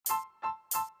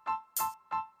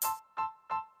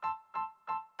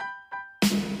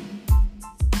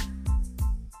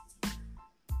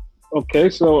Okay,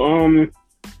 so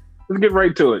let's get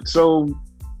right to it. So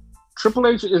Triple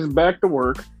H is back to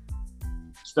work.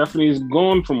 Stephanie's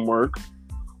gone from work,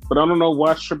 but I don't know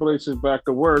why Triple H is back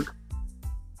to work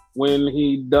when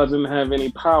he doesn't have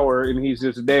any power and he's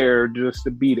just there just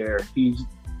to be there. He's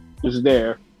just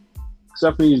there.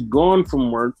 Stephanie's gone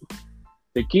from work.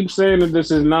 They keep saying that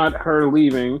this is not her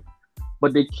leaving,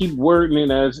 but they keep wording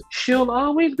it as she'll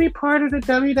always be part of the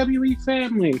WWE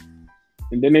family.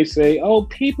 And then they say, "Oh,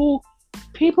 people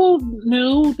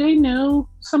know, they know.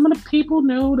 Some of the people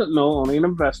know that no, only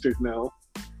investors know."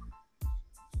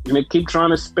 And they keep trying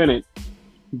to spin it,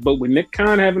 but with Nick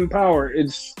Khan having power,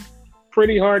 it's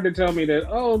pretty hard to tell me that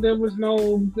there was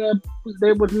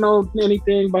no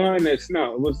anything behind this.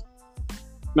 No, it was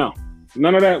no,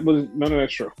 none of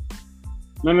that's true.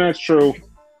 None of that's true.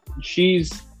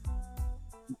 She's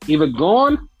either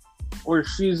gone or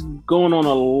she's going on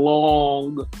a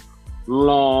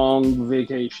long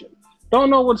vacation. Don't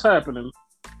know what's happening,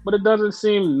 but it doesn't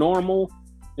seem normal.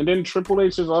 And then Triple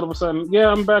H is all of a sudden, yeah,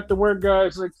 I'm back to work,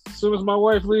 guys. Like, as soon as my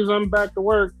wife leaves, I'm back to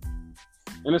work.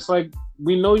 And it's like,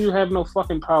 we know you have no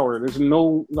fucking power. There's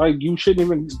no, like, you shouldn't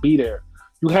even be there.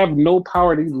 You have no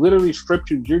power. They literally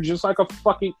stripped you. You're just like a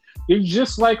puppy that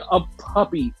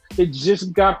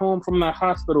just got home from the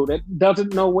hospital that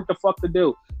doesn't know what the fuck to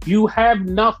do. You have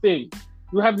nothing.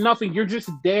 You're just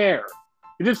there.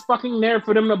 You're just fucking there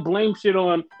for them to blame shit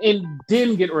on and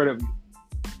then get rid of you.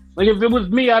 Like, if it was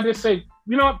me, I'd just say,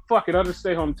 you know what? Fuck it. I'll just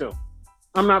stay home too.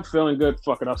 I'm not feeling good.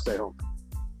 Fuck it. I'll stay home.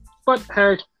 But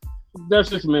hey, that's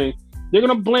just me. They're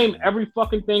going to blame every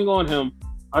fucking thing on him.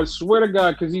 I swear to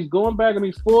God, because he's going back and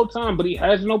he's full time, but he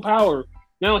has no power.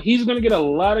 Now he's going to get a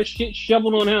lot of shit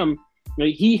shoveled on him.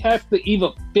 Like, he has to either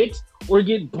fix or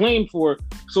get blamed for.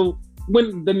 So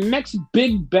when the next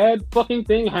big bad fucking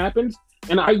thing happens,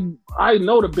 and I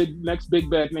know the next big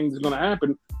bad thing is going to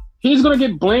happen, he's going to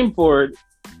get blamed for it.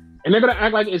 And they're going to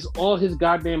act like it's all his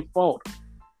goddamn fault.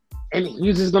 And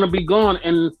he's just going to be gone.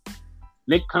 And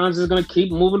Nick Khan is going to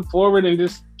keep moving forward and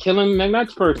just killing the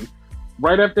next person.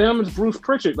 Right after him is Bruce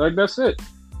Pritchard. Like, that's it.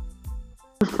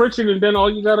 Bruce Pritchard, and then all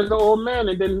you got to go, old man.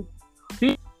 And then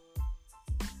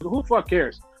who fuck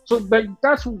cares? So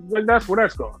that's where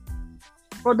that's going.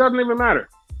 Well, it doesn't even matter.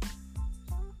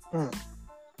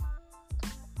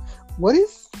 What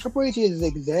is Triple H's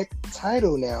exact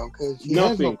title now? Because he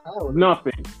has no power.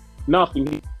 Nothing.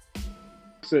 He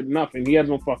said nothing. He has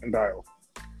no fucking title.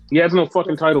 He has no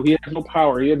fucking title. He has no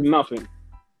power. He has nothing.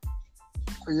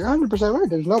 You're 100% right.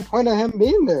 There's no point of him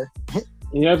being there.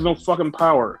 He has no fucking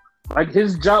power.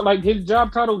 His job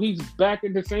title, he's back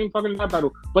in the same fucking job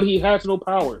title, but he has no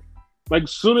power. Like,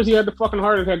 as soon as he had the fucking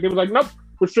heart attack, they was like, nope,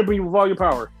 we're stripping you of all your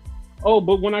power. Oh,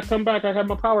 but when I come back, I have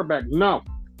my power back. No,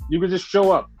 you can just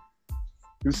show up.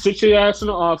 You sit your ass in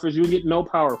the office, you get no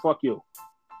power. Fuck you.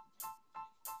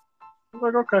 I'm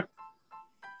like, okay.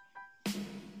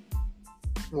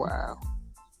 Wow.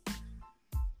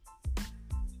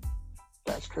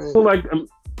 That's crazy. So, like,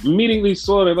 immediately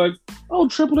saw that, like, oh,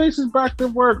 Triple H is back to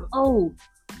work. Oh,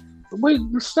 wait,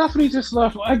 Stephanie just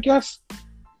left. I guess,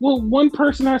 well, one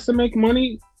person has to make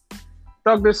money.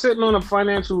 Doug, they're sitting on a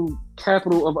financial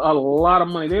capital of a lot of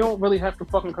money. They don't really have to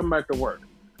fucking come back to work.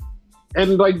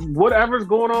 And, like, whatever's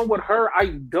going on with her,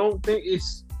 I don't think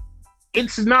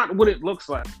it's not what it looks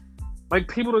like. Like,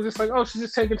 people are just like, oh, she's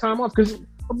just taking time off. Because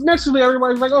naturally,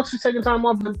 everybody's like, oh, she's taking time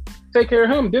off to take care of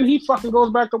him. Then he fucking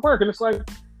goes back to work. And it's like,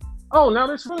 oh, now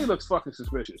this really looks fucking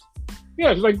suspicious.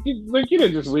 Yeah, it's like you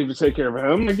didn't just leave to take care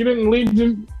of him. Like, you didn't leave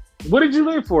to... What did you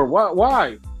leave for?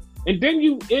 Why? And then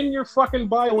you, in your fucking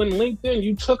bio in LinkedIn,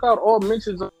 you took out all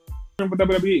mentions of him for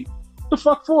WWE. What the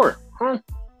fuck for? Huh?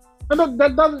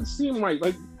 That doesn't seem right.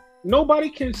 Like, nobody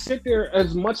can sit there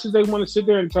as much as they want to sit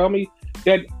there and tell me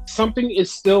that something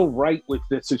is still right with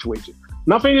this situation.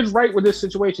 Nothing is right with this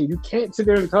situation. You can't sit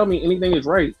there and tell me anything is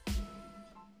right.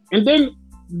 And then,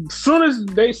 as soon as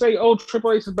they say, oh,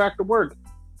 Triple H is back to work,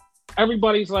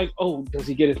 everybody's like, oh, does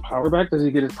he get his power back?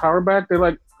 They're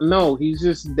like, no, he's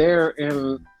just there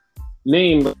in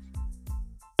name.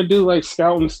 To do, like,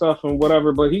 scouting stuff and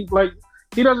whatever, but he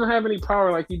doesn't have any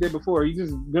power like he did before. He's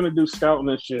just gonna do scouting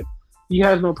and shit. He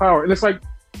has no power. And it's like,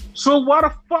 so why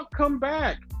the fuck come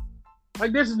back?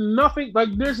 Like, there's nothing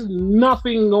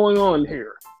going on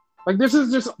here. Like, this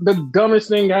is just the dumbest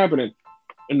thing happening.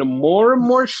 And the more and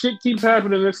more shit keeps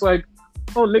happening, it's like,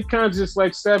 oh, Nick Khan's just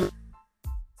like stabbing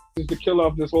to kill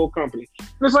off this whole company. And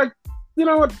it's like, you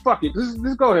know what? Fuck it.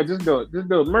 Just go ahead. Just do it.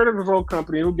 Murder this whole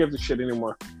company. Who gives a shit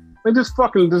anymore? Like, just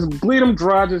bleed them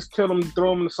dry. Just kill them. Throw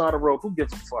them on the side of the road. Who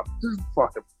gives a fuck? Just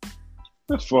fuck them.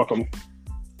 Just fuck them.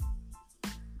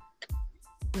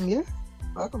 Yeah,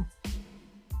 fuck them.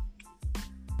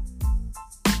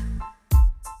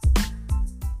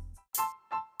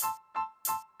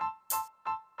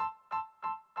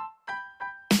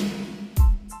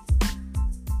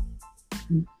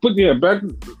 But yeah, back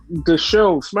the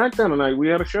show SmackDown tonight. We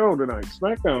had a show tonight.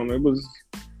 SmackDown. It was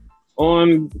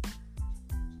on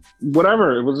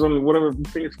whatever. It was on whatever. I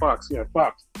think it's Fox. Yeah,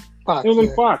 Fox. Fox. It was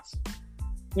on Fox.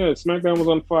 Yeah, SmackDown was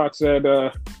on Fox at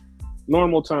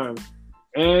normal time,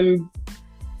 and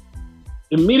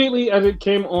immediately as it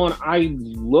came on, I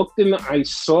looked and I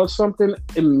saw something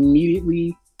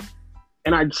immediately,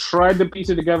 and I tried to piece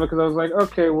it together because I was like,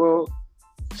 okay, well,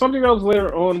 something else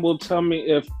later on will tell me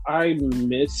if I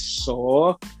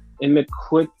missaw in the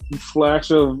quick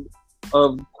flash of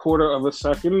quarter of a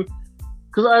second,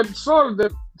 because I saw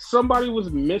that somebody was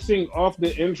missing off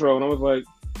the intro, and I was like,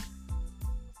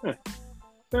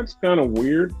 that's kind of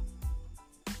weird.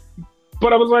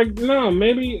 But I was like, no,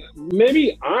 maybe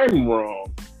I'm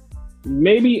wrong.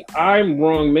 Maybe I'm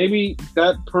wrong. Maybe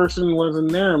that person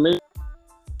wasn't there. Maybe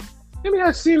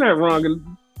I seen that wrong.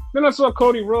 And then I saw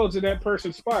Cody Rhodes in that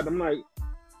person's spot. I'm like,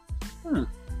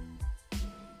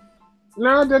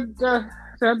 no,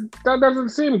 that doesn't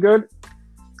seem good.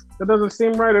 That doesn't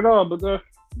seem right at all. But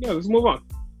yeah, let's move on.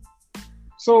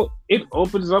 So it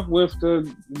opens up with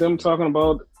them talking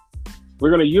about, we're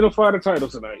going to unify the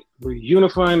titles tonight. We're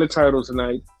unifying the titles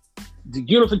tonight. The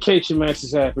unification match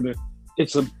is happening.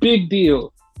 It's a big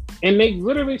deal. And they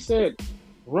literally said,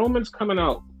 Roman's coming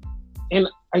out. And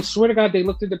I swear to God, they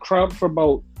looked at the crowd for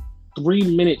about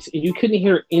 3 minutes and you couldn't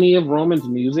hear any of Roman's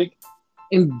music.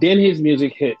 And then his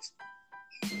music hits.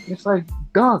 It's like,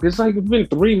 dog, it's been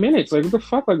 3 minutes. Like, what the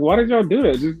fuck? Like, why did y'all do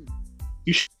that?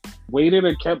 You waited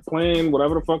and kept playing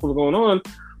whatever the fuck was going on.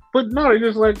 But no, they're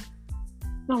just like,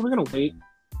 no, we're going to wait.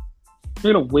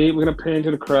 We're going to wait. We're going to pan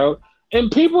to the crowd.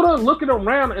 And people are looking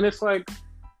around, and it's like,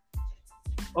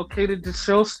 okay, did the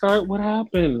show start? What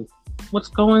happened? What's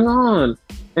going on?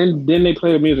 And then they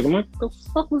play the music. I'm like, the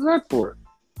fuck was that for?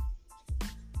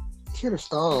 Should have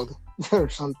stalled or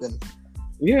something.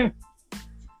 Yeah.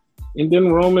 And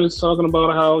then Roman is talking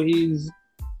about how he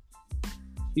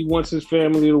wants his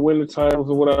family to win the titles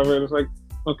or whatever. And it's like,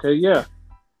 okay, yeah.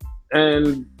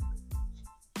 And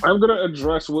I'm going to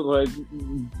address what, like,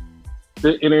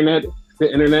 the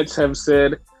internets have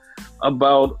said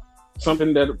about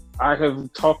something that I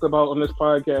have talked about on this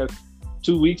podcast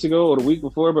 2 weeks ago or the week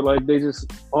before, but like they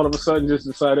just all of a sudden just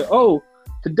decided, oh,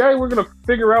 today we're going to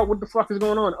figure out what the fuck is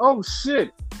going on. Oh,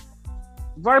 shit.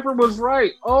 Viper was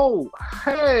right. Oh,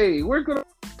 hey, we're going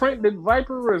to print that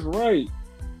Viper is right.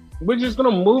 We're just going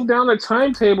to move down the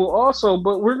timetable also,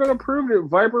 but we're going to prove that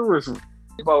Viper was right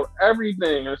about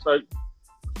everything. It's like,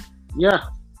 yeah,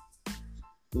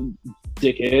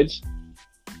 dickheads.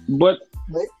 But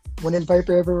wait, when is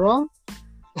Viper ever wrong?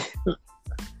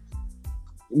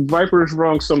 Viper is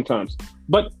wrong sometimes.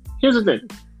 But here's the thing.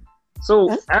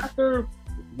 So after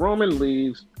Roman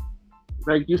leaves,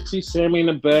 like you see Sammy in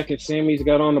the back, and Sammy's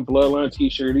got on the Bloodline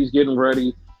t-shirt. He's getting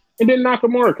ready, and then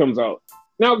Nakamura comes out.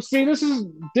 Now, see, this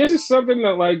is something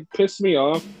that like pissed me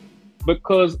off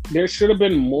because there should have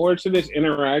been more to this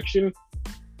interaction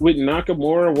with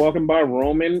Nakamura walking by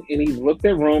Roman, and he looked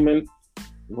at Roman.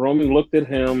 Roman looked at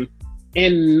him,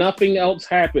 and nothing else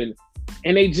happened.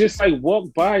 And they just like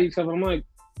walked by each other. I'm like,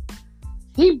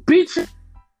 he beat your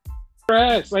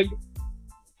ass. Like,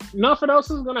 nothing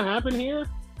else is gonna happen here.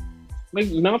 Like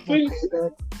nothing.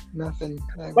 Nothing.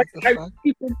 Like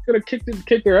people gonna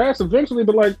kick their ass eventually,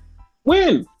 but like,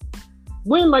 when?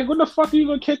 Like, when the fuck are you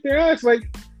gonna kick their ass? Like,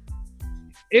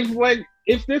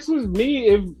 if this was me,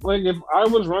 if I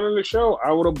was running the show,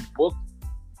 I would have booked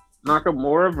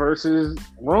Nakamura versus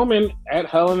Roman at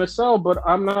Hell in a Cell, but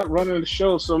I'm not running the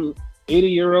show. Some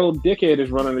 80-year-old dickhead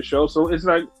is running the show, so it's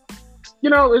like, you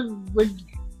know, it's like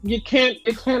you can't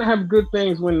have good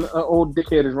things when an old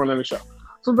dickhead is running the show.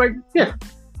 So it's like, yeah.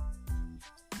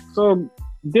 So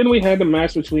then we had the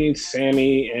match between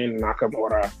Sammy and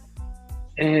Nakamura,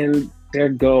 and they're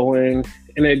going,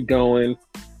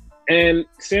 and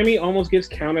Sammy almost gets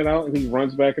counted out, and he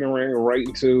runs back in the ring right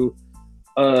into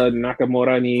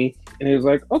Nakamura knee, and he was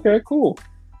like, okay, cool.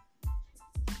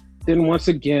 Then once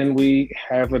again, we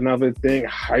have another thing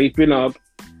hyping up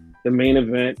the main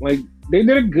event. Like, they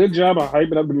did a good job of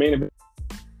hyping up the main event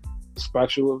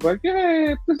special. It was like,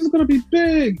 yeah, this is gonna be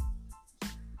big.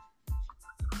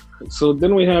 So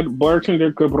then we had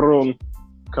Bartender Cabron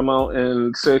come out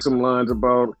and say some lines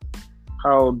about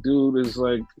how dude is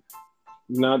like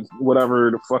not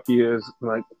whatever the fuck he is.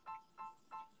 Like,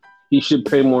 he should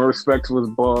pay more respect to his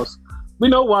boss. We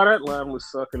know why that line was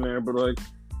sucking there, but like,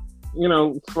 you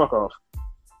know, fuck off.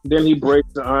 Then he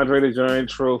breaks the Andre the Giant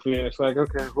trophy, and it's like,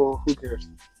 okay, well, who cares?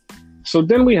 So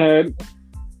then we had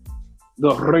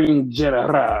the Ring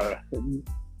General,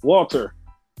 Walter,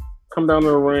 come down to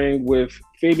the ring with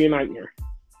Fabian Eichner.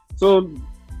 So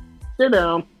her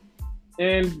down,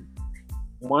 and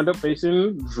wound up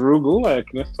facing Drew Gulak.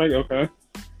 And it's like, okay.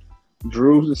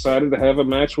 Drew decided to have a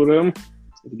match with him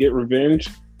to get revenge.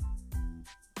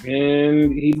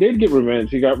 And he did get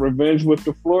revenge. He got revenge with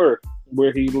the floor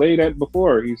where he laid at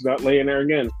before. He's not laying there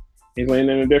again. He's laying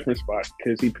in a different spot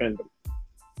because he pinned him.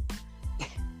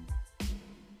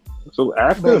 So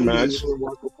after the match...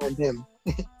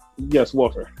 Yes,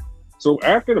 Walter. So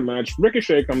after the match,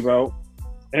 Ricochet comes out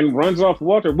and runs off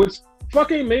Walter, which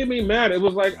fucking made me mad. It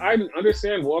was like, I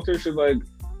understand Walter should like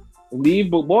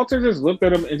leave, but Walter just looked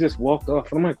at him and just walked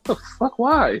off. And I'm like, what the fuck?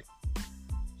 Why?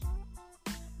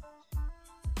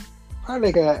 Probably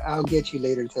like a "I'll get you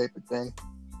later" type of thing.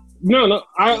 No,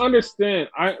 I understand.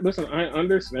 I understand. I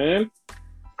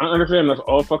understand that's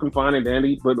all fucking fine and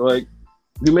dandy, but like,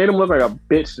 you made him look like a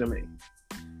bitch to me.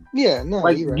 Yeah, no,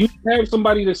 like you're right. You have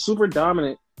somebody that's super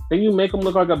dominant, then you make him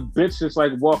look like a bitch just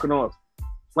like walking off.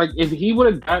 Like if he would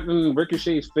have gotten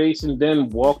Ricochet's face and then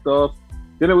walked off,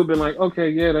 then it would have been like, okay,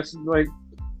 yeah, that's like,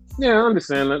 yeah, I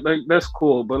understand that. Like that's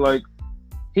cool, but like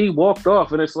he walked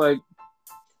off, and it's like,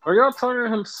 are y'all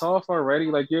turning him soft already?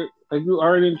 Like you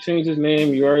already changed his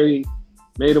name, you already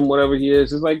made him whatever he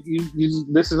is. It's like you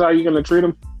this is how you're gonna treat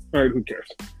him. All right, who cares?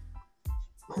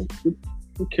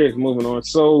 Who cares? Moving on.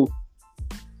 So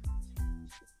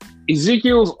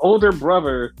Ezekiel's older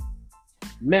brother,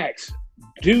 Max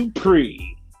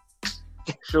Dupree,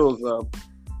 shows up.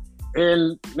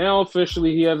 And now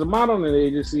officially he has a modeling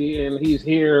agency, and he's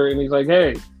here, and he's like,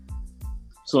 hey,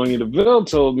 Sonya Deville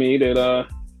told me that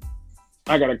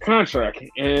I got a contract,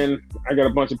 and I got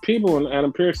a bunch of people, and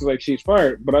Adam Pearce is like, she's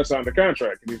fired, but I signed a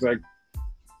contract. And he's like,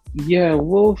 yeah,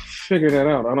 we'll figure that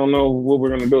out. I don't know what we're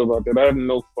going to do about that. I have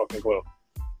no fucking clue.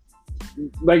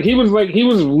 Like he was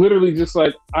literally just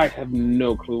like, I have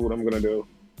no clue what I'm gonna do.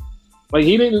 Like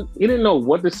he didn't know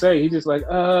what to say. He just like,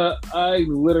 I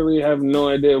literally have no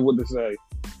idea what to say.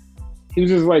 He was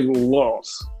just like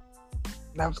lost.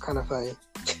 That was kind of funny.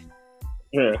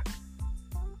 Yeah.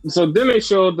 So then they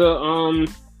showed the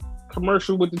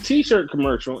commercial with the T-shirt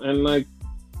commercial, and like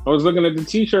I was looking at the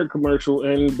T-shirt commercial,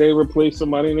 and they replaced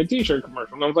somebody in the T-shirt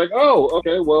commercial, and I was like, oh,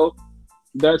 okay, well,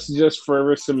 that's just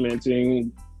further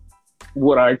cementing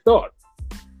what I thought.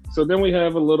 So then we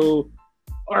have a little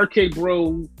arcade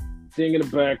bro thing in the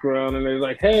background, and they're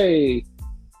like, hey,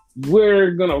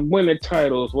 we're gonna win the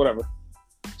titles, whatever.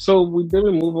 So then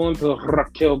we move on to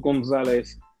Raquel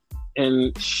Gonzalez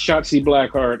and Shotzi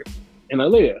Blackheart and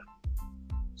Aaliyah.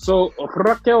 So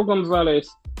Raquel Gonzalez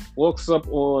walks up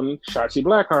on Shotzi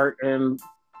Blackheart and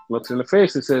looks in the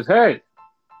face and says, hey.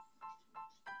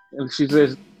 And she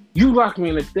says, you locked me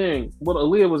in a thing. Well,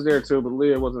 Aaliyah was there too, but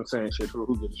Aaliyah wasn't saying shit.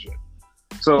 Who gives a shit?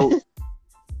 So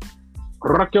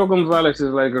Raquel Gonzalez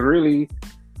is like really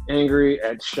angry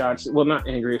at Shotzi. Well, not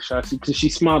angry at Shotzi because she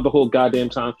smiled the whole goddamn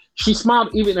time. She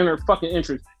smiled even in her fucking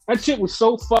entrance. That shit was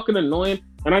so fucking annoying.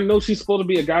 And I know she's supposed to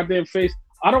be a goddamn face.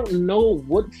 I don't know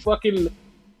what fucking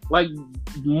like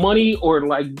money or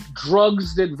like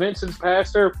drugs that Vincent's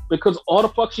passed her, because all the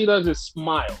fuck she does is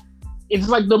smile. It's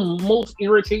like the most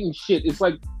irritating shit. It's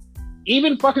like,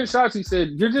 even fucking Shotzi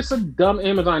said, you're just a dumb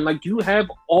Amazon. Like, you have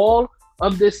all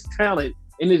of this talent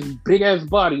in this big ass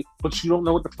body, but you don't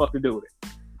know what the fuck to do with it.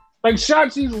 Like,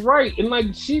 Shotzi's right. And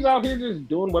like, she's out here just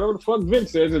doing whatever the fuck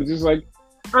Vince says, and just like,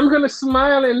 I'm gonna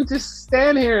smile and just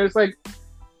stand here. It's like,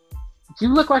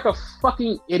 you look like a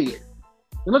fucking idiot.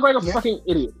 You look like a fucking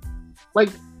idiot. Like,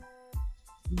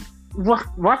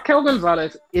 Raquel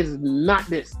Gonzalez is not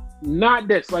this. Not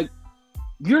this. Like,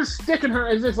 you're sticking her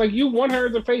as this. Like, you want her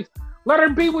as a face. Let her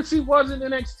be what she was in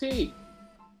NXT.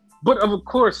 But of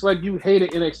course, like, you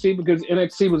hated NXT because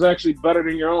NXT was actually better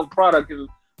than your own product, and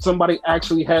somebody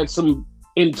actually had some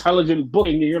intelligent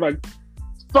booking, and you're like,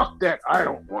 fuck that, I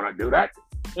don't want to do that.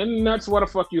 And that's why the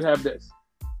fuck you have this.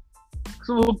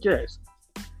 So who cares?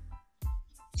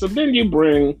 So then you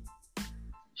bring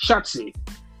Shotzi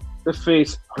to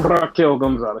face Raquel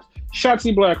Gonzalez.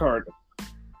 Shotzi Blackheart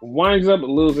winds up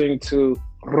losing to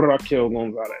Raquel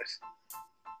Gonzalez.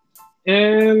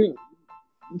 And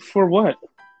for what?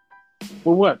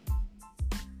 For what?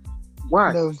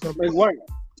 Why? Like why?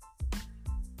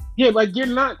 Yeah, like you're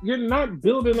not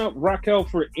building up Raquel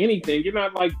for anything. You're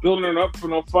not like building her up for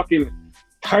no fucking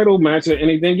title match or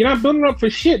anything. You're not building her up for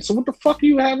shit. So what the fuck are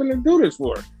you having to do this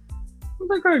for? I'm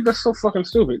like, that's so fucking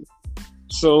stupid.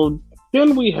 So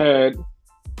then we had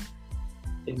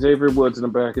Xavier Woods in the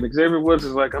back, and Xavier Woods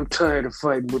is like, I'm tired of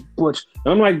fighting with Butch.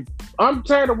 And I'm like, I'm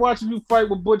tired of watching you fight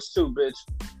with Butch too, bitch.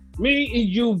 Me and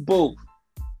you both.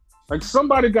 Like,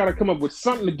 somebody got to come up with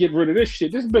something to get rid of this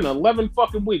shit. This has been 11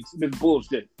 fucking weeks of this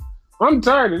bullshit. I'm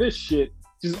tired of this shit.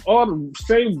 Just all the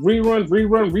same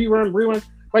rerun.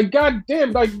 Like,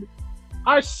 goddamn, like,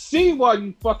 I see why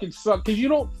you fucking suck, because you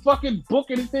don't fucking book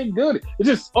anything good. It's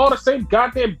just all the same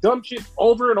goddamn dumb shit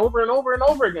over and over and over and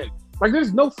over again. Like,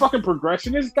 there's no fucking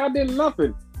progression. There's goddamn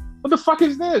nothing. What the fuck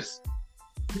is this?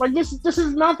 Like, this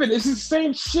is nothing. It's the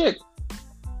same shit.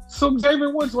 So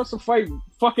Xavier Woods wants to fight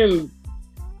fucking...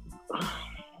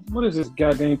 What is this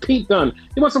goddamn? Pete Dunne.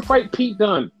 He wants to fight Pete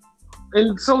Dunne.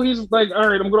 And so he's like, all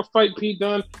right, I'm going to fight Pete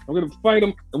Dunne. I'm going to fight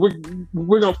him. And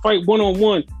we're going to fight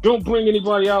one-on-one. Don't bring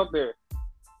anybody out there.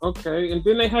 Okay. And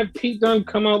then they had Pete Dunne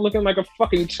come out looking like a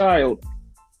fucking child.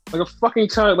 Like a fucking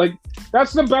child. Like,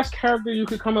 that's the best character you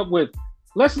could come up with.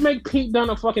 Let's make Pete Dunne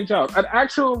a fucking child. An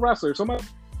actual wrestler. Somebody...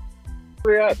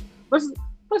 Let's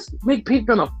make Pete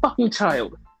Dunne a fucking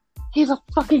child. He's a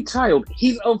fucking child.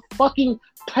 He's a fucking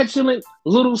petulant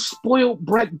little spoiled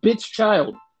brat bitch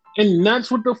child. And that's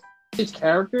what the his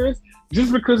character is,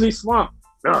 just because he's small.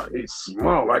 No, he's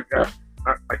small, like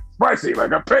spicy,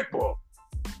 like a pit bull.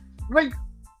 Like,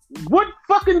 what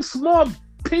fucking small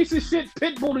piece of shit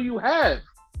pit bull do you have?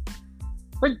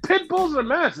 Like, pit bulls are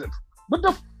massive. What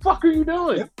the fuck are you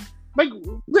doing? Yep.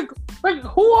 Like,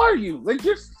 who are you? Like,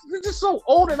 you're just so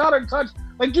old and out of touch.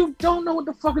 Like, you don't know what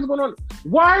the fuck is going on.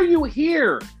 Why are you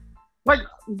here? Like,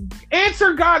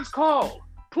 answer God's call,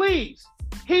 please.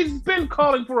 He's been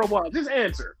calling for a while. Just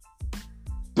answer.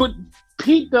 But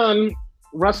Pete Dunne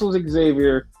wrestles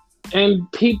Xavier, and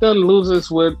Pete Dunne loses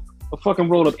with a fucking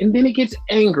roll-up. And then he gets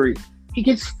angry. He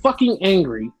gets fucking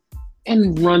angry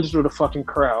and runs through the fucking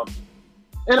crowd.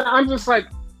 And I'm just like,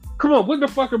 come on, what the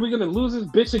fuck are we going to lose this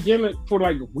bitch again for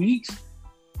like weeks?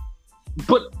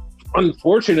 But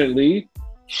unfortunately,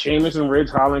 Sheamus and Ridge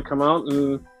Holland come out,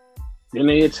 and then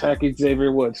they attack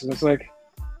Xavier Woods. And it's like,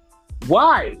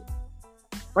 why?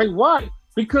 Like, why?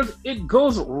 Because it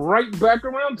goes right back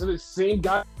around to the same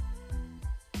guy.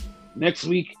 Next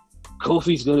week,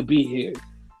 Kofi's going to be here.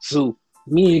 So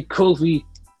me and Kofi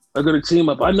are going to team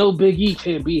up. I know Big E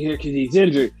can't be here because he's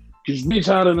injured. Because Ridge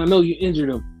Holland, I know you injured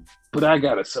him. But I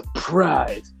got a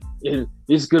surprise. And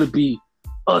it's going to be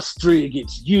us three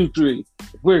against you three.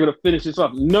 We're going to finish this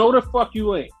off. No, the fuck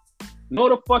you ain't. No,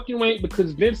 the fuck you ain't,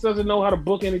 because Vince doesn't know how to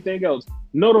book anything else.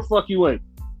 No, the fuck you ain't.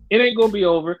 It ain't going to be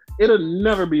over. It'll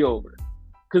never be over.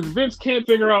 Because Vince can't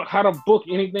figure out how to book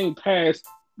anything past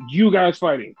you guys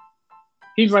fighting.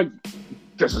 He's like,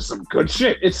 this is some good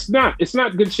shit. It's not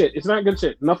good shit. It's not good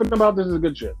shit. Nothing about this is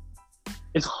good shit.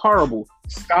 It's horrible.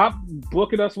 Stop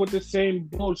booking us with the same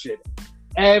bullshit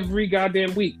every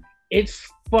goddamn week. It's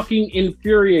fucking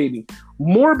infuriating.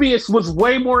 Morbius was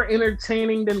way more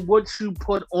entertaining than what you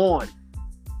put on.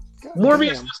 God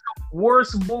Morbius was the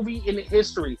worst movie in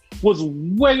history. Was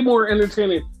way more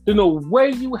entertaining than the way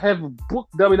you have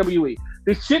booked WWE.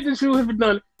 The shit that you have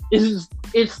done is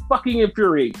fucking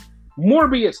infuriating.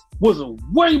 Morbius was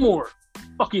way more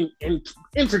fucking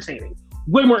entertaining.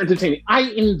 Way more entertaining. I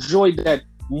enjoyed that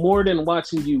more than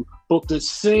watching you book the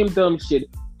same dumb shit,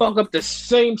 fuck up the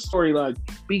same storyline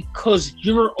because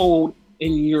you're old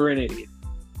and you're an idiot.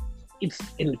 It's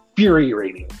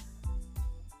infuriating.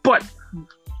 But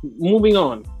moving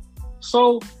on.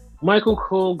 So Michael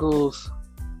Cole goes,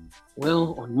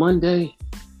 well, on Monday,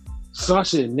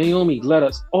 Sasha and Naomi let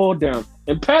us all down.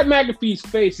 And Pat McAfee's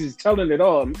face is telling it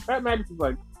all. And Pat McAfee's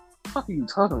like, what the fuck are you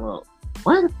talking about?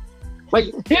 What?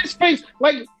 Like, his face,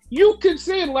 like, you can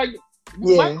see it, like,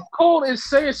 yeah. Michael Cole is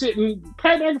saying shit, and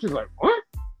Pat McAfee's like, what?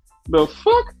 The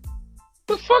fuck?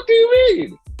 The fuck do you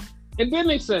mean? And then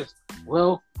they says,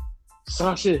 well,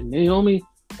 Sasha and Naomi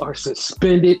are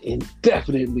suspended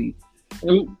indefinitely.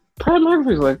 And Pat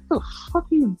McAfee's like,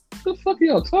 the fuck are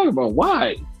y'all talking about?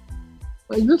 Why?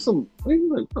 Like, this some,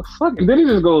 like, the fuck? And then he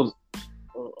just goes,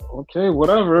 okay,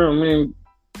 whatever. I mean,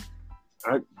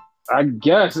 I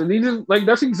guess. And he just, like,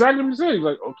 that's exactly what he said. He's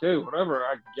like, okay, whatever,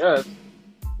 I guess.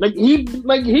 Like, he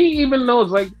even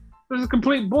knows, like, this is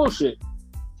complete bullshit.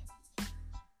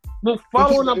 But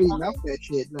following up on that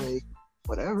shit, like,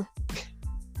 whatever.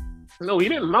 No, he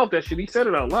didn't mouth that shit. He said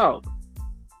it out loud.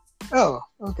 Oh,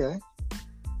 okay.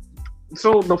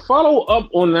 So the follow up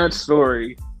on that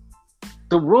story,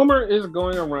 the rumor is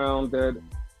going around that,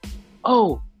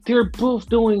 oh, they're both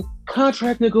doing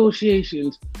contract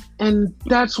negotiations, and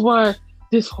that's why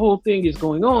this whole thing is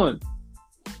going on.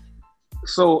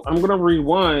 So I'm going to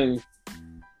rewind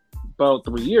about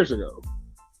 3 years ago.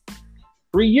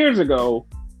 3 years ago,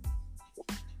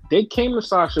 they came to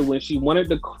Sasha when she wanted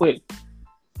to quit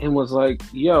and was like,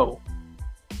 yo,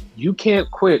 you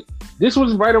can't quit. This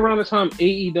was right around the time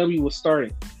AEW was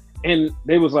starting. And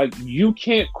they was like, you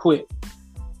can't quit.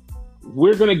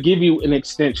 We're going to give you an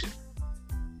extension.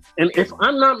 And if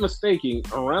I'm not mistaken,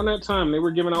 around that time they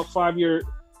were giving out 5-year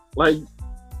like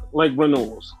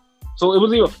renewals. So it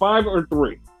was either 5 or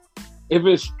 3. If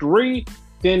it's 3,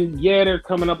 then yeah, they're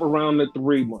coming up around the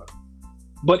 3 month.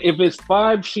 But if it's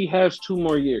 5, she has 2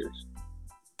 more years.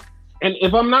 And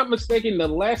if I'm not mistaken, the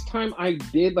last time I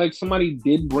did, like somebody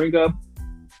did bring up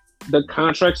the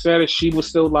contract status, she was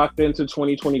still locked into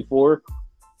 2024.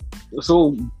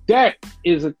 So that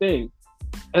is a thing.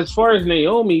 As far as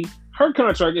Naomi, her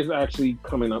contract is actually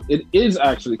coming up. It is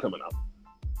actually coming up.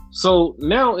 So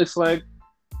now it's like,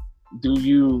 do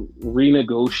you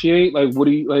renegotiate? Like, what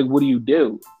do you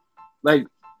do? Like,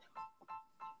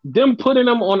 them putting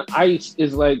them on ice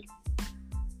is like,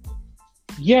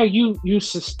 yeah, you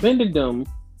suspended them,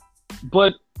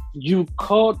 but you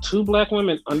called 2 black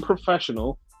women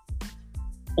unprofessional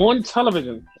on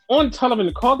television,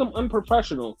 called them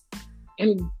unprofessional,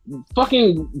 and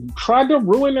fucking tried to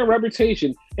ruin their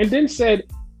reputation, and then said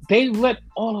they let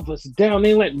all of us down.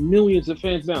 They let millions of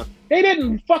fans down. They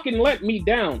didn't fucking let me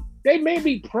down. They made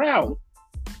me proud.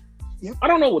 Yep. I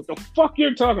don't know what the fuck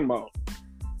you're talking about.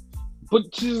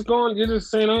 But you're just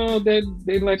saying, oh, they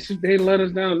let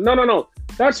us down. No.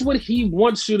 That's what he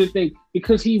wants you to think,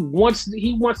 because he wants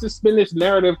to spin this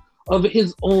narrative of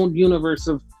his own universe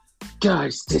of,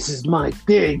 guys, this is my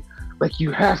thing. Like,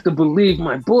 you have to believe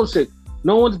my bullshit.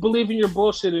 No one's believing your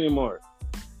bullshit anymore.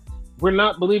 We're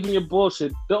not believing your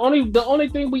bullshit. The only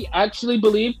thing we actually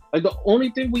believe,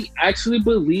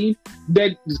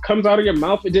 that comes out of your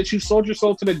mouth is that you sold your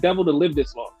soul to the devil to live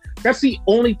this long. That's the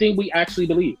only thing we actually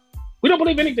believe. We don't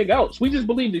believe anything else. We just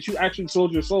believe that you actually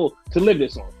sold your soul to live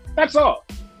this long. That's all.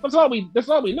 That's all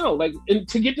we know. Like, and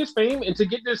to get this fame and to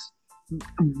get this,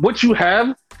 what you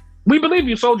have, we believe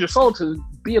you sold your soul to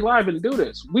be alive and do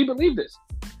this. We believe this.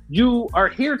 You are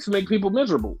here to make people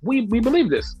miserable. We believe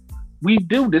this. We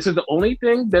do. This is the only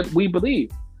thing that we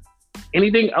believe.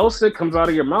 Anything else that comes out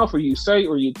of your mouth or you say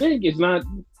or you think is not,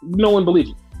 no one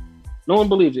believes it. No one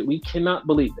believes it. We cannot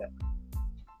believe that.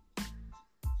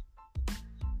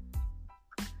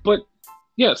 But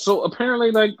yeah, so apparently,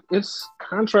 like, it's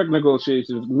contract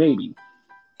negotiations, maybe.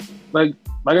 Like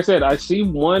I said, I see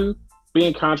one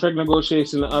being contract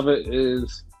negotiation, the other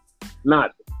is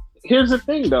not. Here's the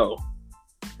thing, though.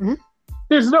 Mm-hmm.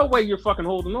 There's no way you're fucking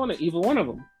holding on to either one of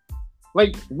them.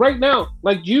 Like, right now,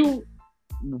 like,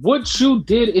 what you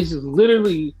did is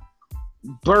literally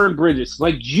burn bridges.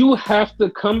 Like, you have to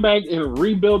come back and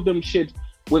rebuild them shit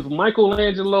with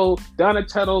Michelangelo,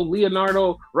 Donatello,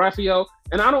 Leonardo, Raphael.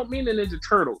 And I don't mean the Ninja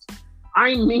Turtles.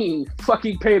 I mean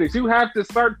fucking painters. You have to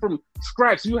start from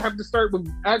scratch. You have to start with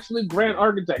actually grand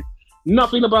architects.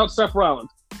 Nothing about Seth Rollins.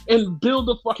 And build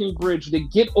a fucking bridge to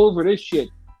get over this shit.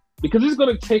 Because it's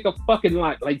going to take a fucking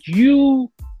lot. Like, you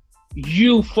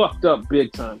fucked up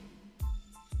big time.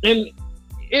 And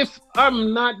if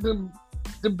I'm not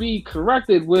to be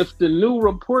corrected with the new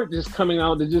report just coming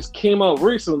out that just came out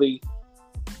recently,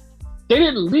 they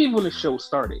didn't leave when the show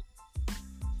started.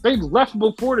 They left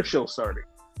before the show started.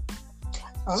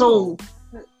 Oh.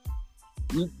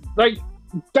 So, like,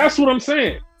 that's what I'm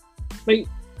saying. Like,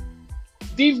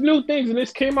 these new things, and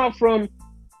this came out from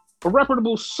a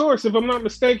reputable source, if I'm not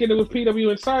mistaken, it was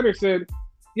PW Insider said,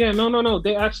 yeah, no,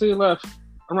 they actually left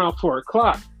around 4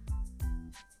 o'clock.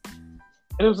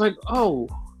 And it was like, oh,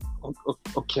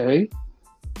 okay.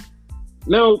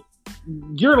 Now,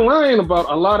 you're lying about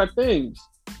a lot of things.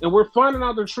 And we're finding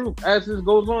out the truth as this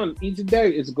goes on. Each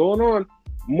day, it's going on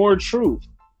more truth.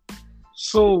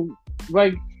 So,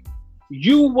 like,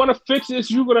 you want to fix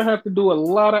this, you're going to have to do a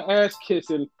lot of ass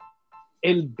kissing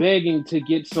and begging to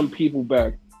get some people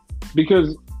back.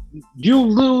 Because you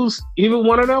lose either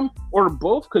one of them or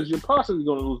both, because you're possibly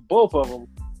going to lose both of them.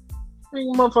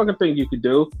 Ain't a motherfucking thing you could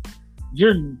do.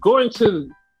 You're going to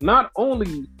not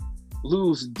only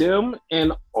lose them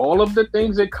and all of the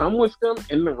things that come with them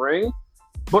in the ring,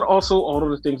 but also all of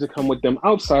the things that come with them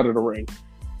outside of the ring.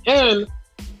 And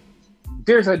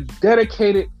there's a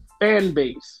dedicated fan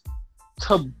base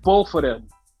to both of them.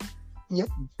 Yep.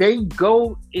 They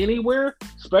go anywhere,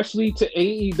 especially to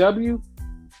AEW.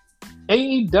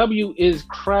 AEW is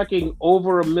cracking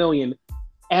over 1 million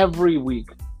every week.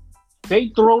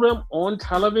 They throw them on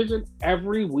television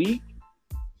every week.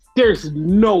 There's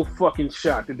no fucking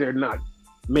shot that they're not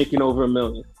making over 1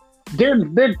 million.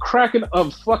 They're cracking a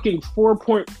fucking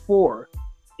 4.4.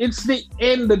 It's the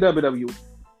end of WWE.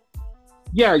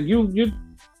 Yeah, you.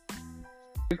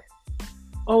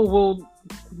 Oh well,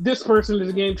 this person is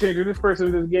a game changer. This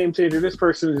person is a game changer. This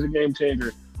person is a game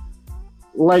changer.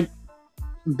 Like,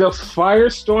 the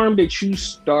firestorm that you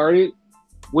started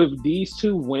with these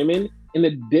two women and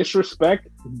the disrespect,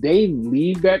 they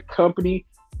leave that company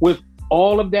with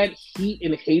all of that heat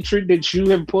and hatred that you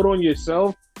have put on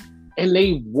yourself, and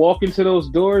they walk into those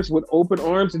doors with open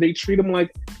arms and they treat them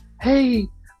like, hey,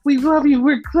 we love you,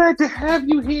 we're glad to have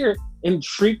you here, and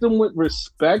treat them with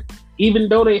respect, even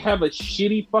though they have a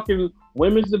shitty fucking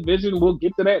women's division. We'll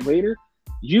get to that later.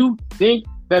 You think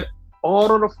that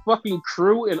all of the fucking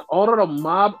crew and all of the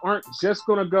mob aren't just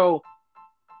gonna go,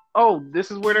 oh, this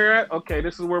is where they're at? Okay,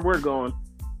 this is where we're going.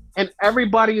 And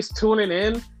everybody is tuning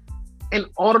in, and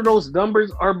all of those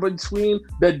numbers are between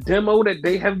the demo that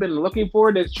they have been looking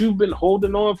for, that you've been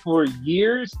holding on for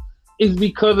years, is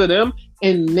because of them,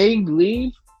 and they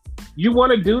leave? You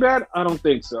want to do that? I don't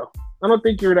think so. I don't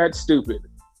think you're that stupid.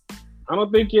 I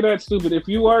don't think you're that stupid. If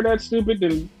you are that stupid,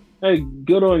 then hey,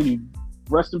 good on you.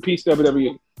 Rest in peace,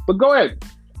 WWE. But go ahead.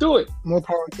 Do it. More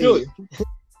power to you. Do it.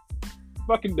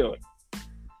 Fucking do it.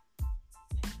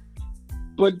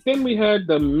 But then we had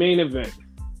the main event,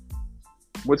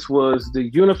 which was the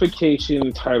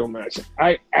unification title match.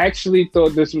 I actually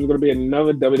thought this was going to be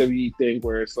another WWE thing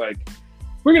where it's like,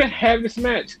 we're going to have this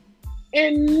match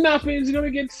and nothing's going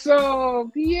to get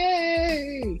solved.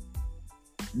 Yay!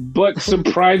 But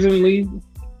surprisingly,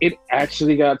 it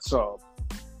actually got solved.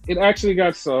 It actually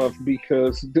got solved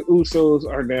because the Usos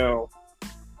are now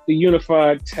the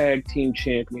unified tag team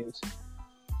champions.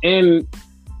 And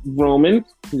Roman,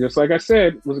 just like I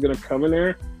said, was going to come in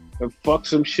there and fuck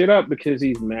some shit up because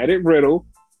he's mad at Riddle,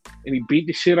 and he beat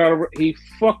the shit out of, he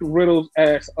fucked Riddle's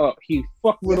ass up. He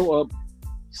fucked Riddle up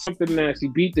something nasty,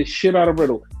 beat the shit out of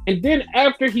Riddle. And then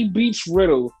after he beats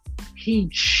Riddle, he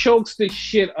chokes the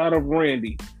shit out of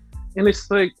Randy. And it's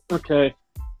like, okay,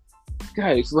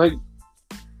 guys, like,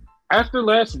 after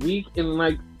last week and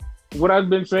like what I've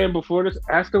been saying before this,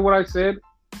 after what I said,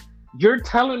 you're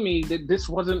telling me that this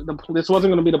wasn't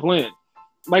going to be the plan.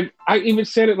 Like, I even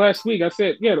said it last week. I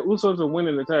said, yeah, the Usos are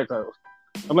winning the tag titles.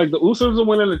 I'm like, the Usos are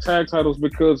winning the tag titles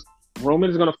because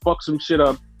Roman's going to fuck some shit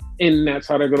up, and that's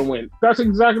how they're going to win. That's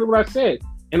exactly what I said.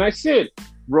 And I said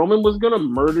Roman was going to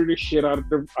murder the shit out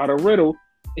of Riddle,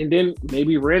 and then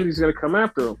maybe Randy's going to come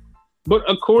after him. But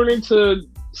according to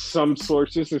some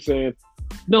sources, they're saying,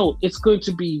 no, it's going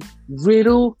to be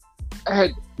Riddle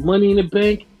at Money in the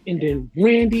Bank, and then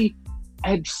Randy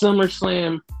at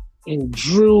SummerSlam, and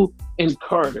Drew and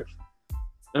Cardiff.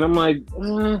 And I'm like,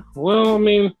 well, I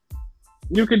mean,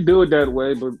 you could do it that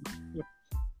way, but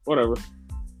whatever.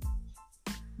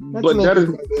 But that is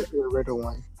the Riddle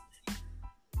one.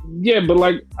 Yeah, but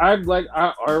like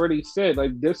I already said,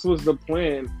 like, this was the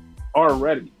plan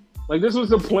already. Like, this was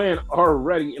the plan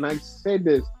already, and I said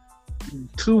this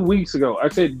 2 weeks ago. I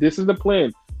said, this is the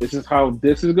plan. This is how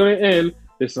this is going to end.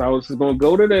 This is how this is going to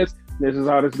go to this. This is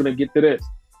how this is going to get to this.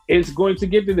 It's going to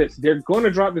get to this. They're going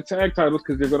to drop the tag titles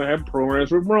because they're going to have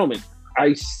programs with Roman.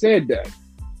 I said that.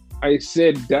 I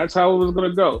said that's how it was going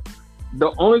to go.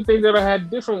 The only thing that I had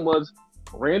different was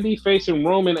Randy facing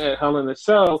Roman at Hell in a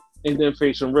Cell and then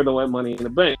facing Riddle at Money in the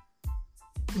Bank.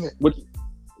 Yeah.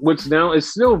 Which now is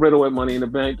still Riddle at Money in the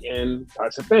Bank, and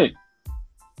that's the thing.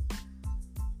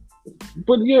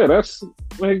 But yeah, that's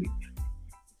like,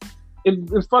 it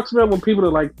fucks me up when people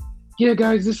are like, yeah,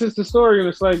 guys, this is the story. And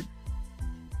it's like,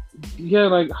 yeah,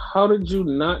 like, how did you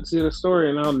not see the story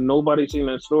and now nobody's seen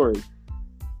that story?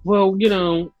 Well, you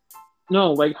know,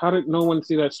 no, like, how did no one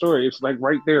see that story? It's like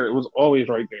right there. It was always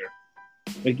right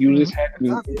there. Like, you just had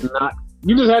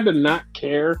to not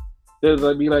care. There's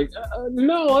like, be like,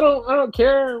 no, I don't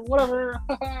care. Whatever.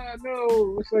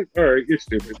 No. It's like, all right, you're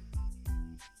stupid.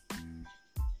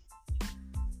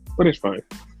 But it's fine.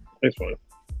 It's fine.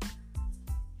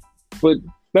 But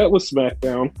that was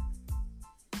SmackDown.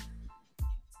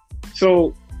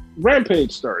 So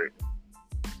Rampage started.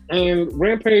 And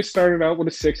Rampage started out with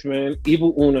a 6-man,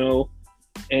 Evil Uno,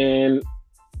 and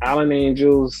Alan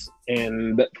Angels,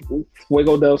 and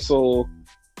Fuego del Sol.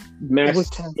 I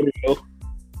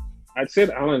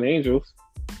said Alan Angels.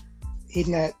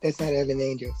 That's not Evan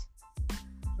Angels.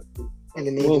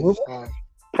 Evan Angels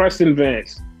Preston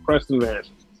Vance.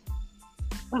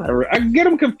 Whatever. I get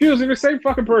them confused. They're the same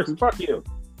fucking person. Fuck you.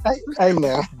 I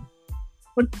know.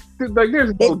 But like,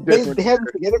 there's no difference. They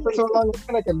haven't together for so long. It's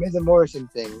kind of like a Miz and Morrison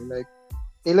thing. Like,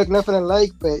 they look nothing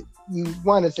alike, but you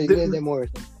want to say Miz and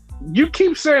Morrison. You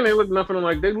keep saying they look nothing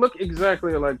alike. They look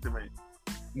exactly alike to me.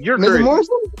 You're Miz and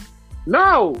Morrison?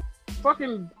 No.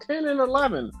 Fucking 10 and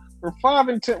 11. Or 5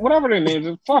 and 10. Whatever their names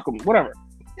is. Fuck them. Whatever.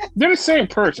 They're the same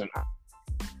person. I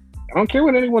don't care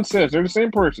what anyone says. They're the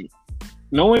same person.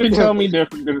 No one can tell me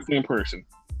different. They're the same person.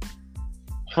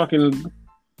 Fucking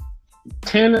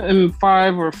 10 and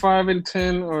 5 or 5 and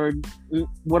 10 or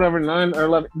whatever, 9 or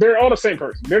 11. They're all the same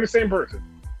person. They're the same person.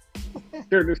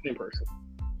 They're the same person.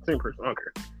 Same person. I don't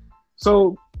care.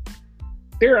 So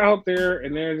they're out there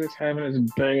and they're just having this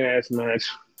banging ass match.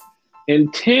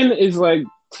 And 10 is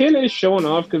showing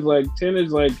off because like 10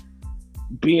 is like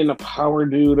being the power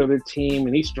dude of the team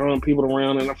and he's throwing people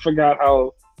around. And I forgot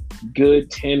how good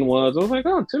 10 was. I was like,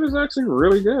 oh, 10 is actually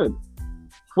really good.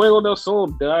 Fuego del Sol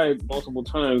died multiple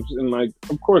times. And like,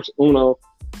 of course, Uno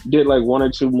did like one or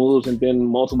two moves and then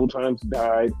multiple times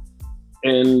died.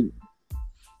 And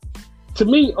to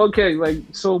me, okay, like,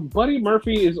 so Buddy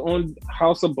Murphy is on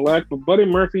House of Black, but Buddy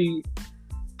Murphy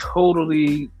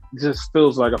totally just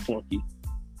feels like a flunky.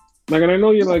 Like, and I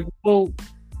know you're like, well,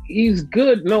 he's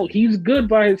good. No, he's good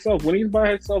by himself. When he's by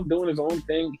himself doing his own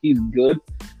thing, he's good.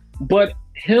 But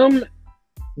him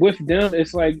with them,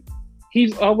 it's like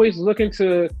he's always looking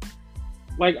to,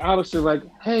 like, obviously, like,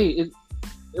 hey,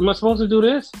 am I supposed to do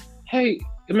this? Hey,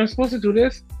 am I supposed to do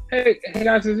this? Hey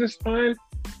guys, is this fine?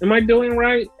 Am I doing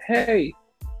right? Hey,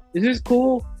 is this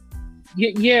cool?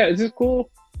 Yeah, is this cool?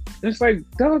 And it's like,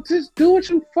 dog, just do what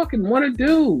you fucking want to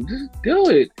do. Just do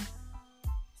it.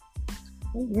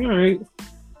 All right.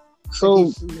 So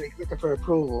he's looking for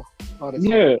approval.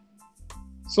 Yeah.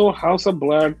 So House of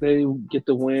Black, they get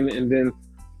the win, and then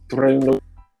Reino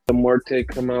de Muerte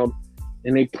come out,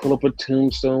 and they pull up a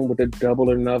tombstone with a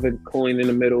double or nothing coin in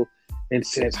the middle, and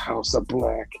says House of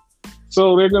Black.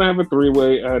 So they're gonna have a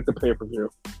 3-way at the pay-per-view.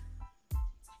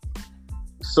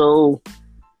 So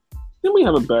then we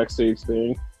have a backstage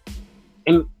thing,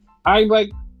 and I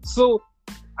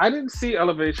didn't see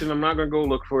Elevation. I'm not gonna go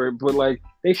look for it, but like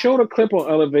they showed a clip on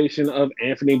Elevation of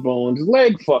Anthony Bones'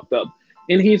 leg fucked up,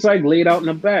 and he's like laid out in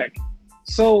the back.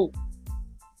 So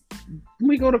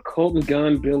we go to Colton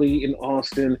Gunn, Billy, and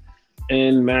Austin,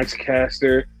 and Max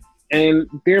Caster, and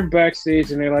they're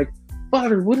backstage, and they're like,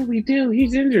 "Father, what do we do?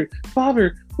 He's injured.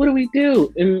 Father, what do we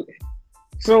do?" And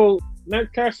so Max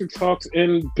Caster talks,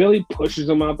 and Billy pushes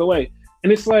him out the way,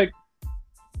 and it's like,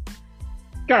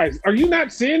 guys, are you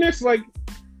not seeing this? Like,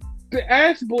 the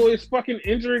ass boy is fucking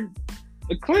injured.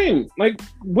 Acclaim. Like,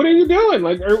 what are you doing?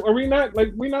 Like, are we not,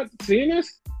 like, we not seeing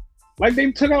this? Like,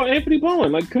 they took out Anthony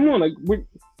Bowen. Like, come on. Like,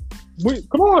 we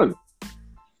come on.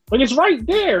 Like, it's right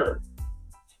there.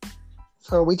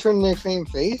 So are we turning their same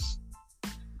face?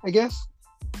 I guess?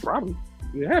 Probably.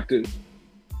 You have to.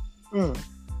 Mm.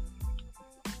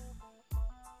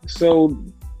 So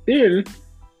then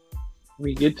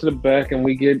we get to the back and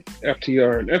we get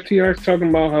FTR. And FTR is talking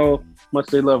about how much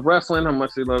they love wrestling, how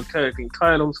much they love tag team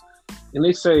titles. And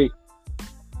they say,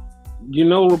 you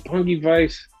know, Roppongi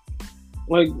Vice,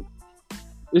 like,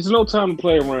 it's no time to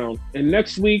play around. And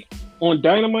next week on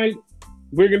Dynamite,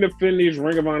 we're going to defend these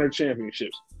Ring of Honor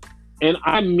championships. And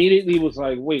I immediately was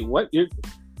like, wait, what?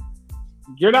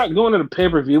 You're not going to the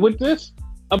pay-per-view with this?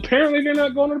 Apparently they're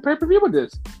not going to the pay-per-view with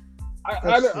this.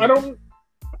 I don't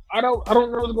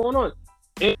know what's going on.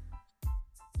 And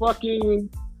fucking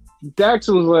Dax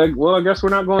was like, well, I guess we're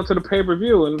not going to the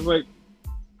pay-per-view. And it's like,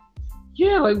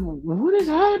 yeah, like, what is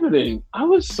happening? I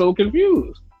was so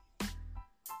confused.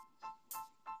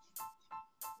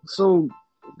 So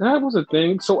that was a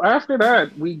thing. So after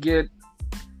that, we get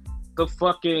the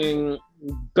fucking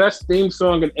best theme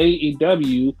song in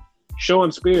AEW,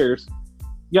 Shawn Spears.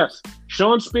 Yes,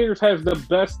 Shawn Spears has the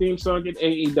best theme song in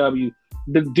AEW.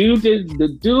 The dude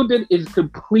that is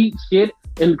complete shit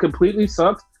and completely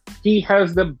sucks. He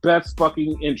has the best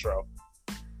fucking intro.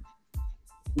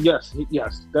 Yes,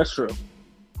 that's true.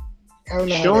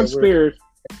 Shawn Spears.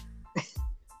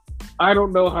 I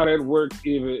don't know how that works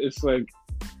either. It's like,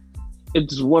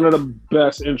 it's one of the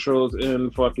best intros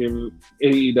in fucking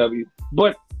AEW.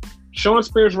 But Shawn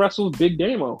Spears wrestles Big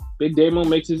Damo. Big Damo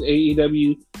makes his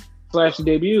AEW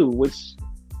debut, which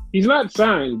he's not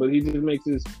signed, but he just makes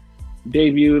his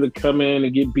debut to come in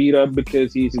and get beat up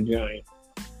because he's a giant.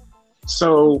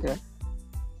 So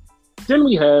Then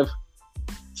we have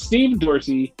Steve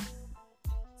Dorsey,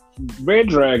 Red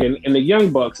Dragon, and the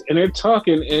Young Bucks, and they're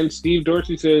talking, and Steve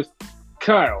Dorsey says,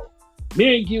 Kyle,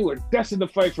 me and you are destined to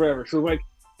fight forever. So, like,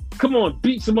 come on,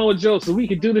 beat Samoa Joe so we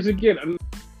can do this again.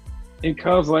 And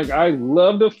Kyle's like, I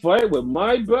love to fight with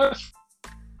my best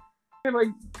friend. Like,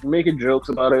 making jokes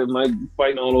about it and, like,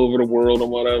 fighting all over the world or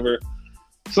whatever.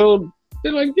 So,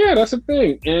 they're like, yeah, that's a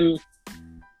thing. And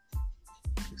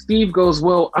Steve goes,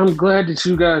 well, I'm glad that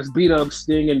you guys beat up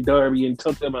Sting and Darby and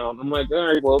took them out. I'm like, all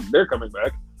right, well, they're coming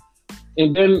back.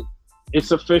 And then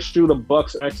it's official. The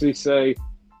Bucks actually say,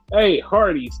 hey,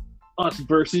 Hardys, us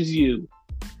versus you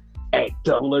at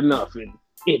Double or Nothing.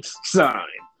 It's signed.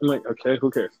 I'm like, okay, who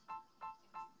cares?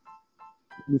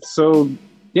 So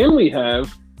then we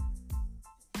have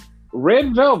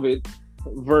Red Velvet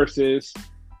versus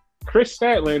Chris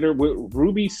Statlander with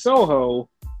Ruby Soho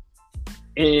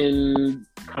in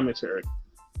commentary.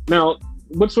 Now,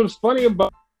 which was funny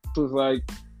about it was like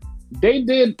they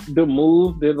did the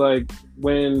move that like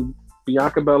when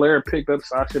Bianca Belair picked up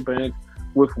Sasha Banks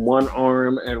with one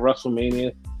arm at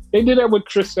WrestleMania. They did that with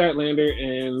Kris Statlander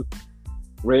and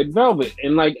Red Velvet.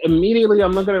 And like immediately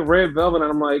I'm looking at Red Velvet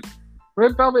and I'm like,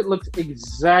 Red Velvet looks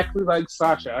exactly like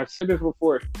Sasha. I said this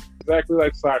before, exactly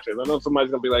like Sasha. And I know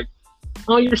somebody's gonna be like,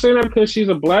 oh, you're saying that because she's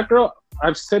a black girl?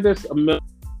 I've said this a million.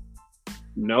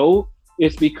 No,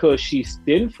 it's because she's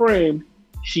thin framed.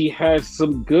 She has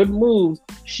some good moves.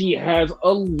 She has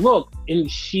a look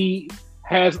and she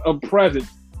has a presence.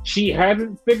 She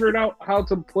hasn't figured out how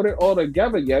to put it all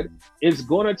together yet. It's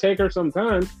going to take her some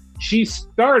time. She's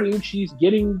starting. She's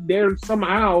getting there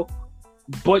somehow.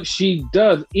 But she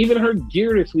does. Even her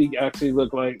gear this week actually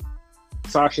looked like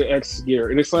Sasha X gear.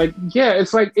 And it's like, yeah,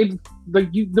 it's like,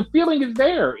 the feeling is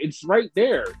there. It's right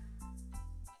there.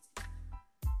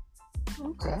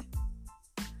 Okay.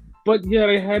 But yeah,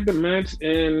 they had the match.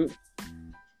 And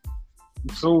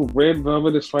so Red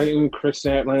Velvet is fighting Kris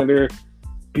Statlander.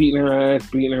 Beating her ass.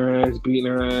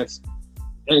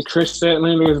 And Kris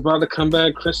Statlander is about to come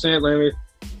back. Kris Statlander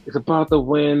is about to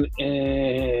win.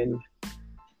 And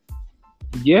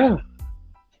yeah.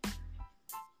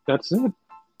 That's it.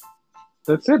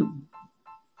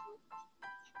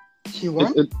 She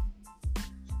won?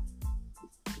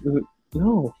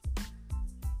 No.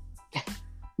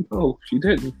 No, she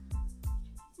didn't.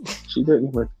 She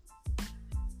didn't win.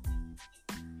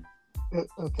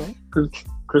 Okay.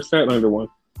 Kris Statlander won.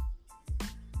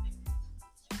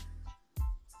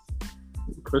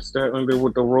 Kris Statlander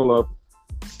with the roll up.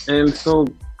 And so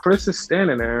Kris is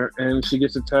standing there and she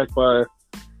gets attacked by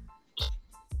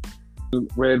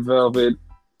Red Velvet.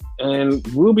 And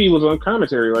Ruby was on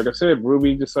commentary. Like I said,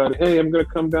 Ruby decided, hey, I'm going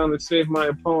to come down and save my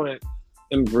opponent.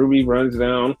 And Ruby runs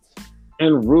down.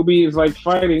 And Ruby is like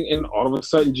fighting. And all of a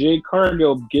sudden, Jade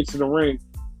Cargill gets in the ring.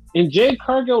 And Jade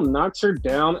Cargill knocks her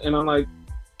down. And I'm like,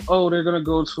 oh, they're going to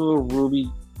go to a Ruby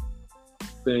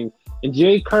thing. And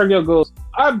Jade Cargill goes,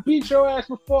 I beat your ass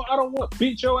before. I don't want to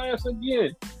beat your ass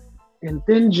again. And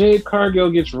then Jade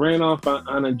Cargill gets ran off by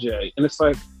Anna Jay. And it's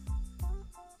like,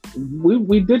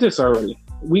 we did this already.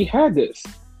 We had this.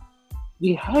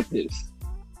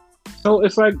 So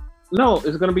it's like, no,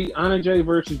 it's going to be Anna Jay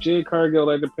versus Jade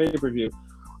Cargill at the pay-per-view.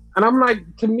 And I'm like,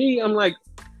 to me, I'm like,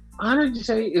 Anna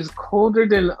Jay is colder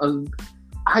than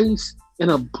ice in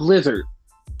a blizzard.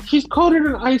 She's colder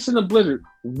than ice in a blizzard.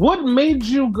 What made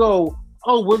you go,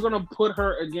 oh, we're going to put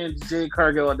her against Jade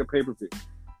Cargill at the pay-per-view?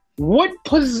 What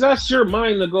possessed your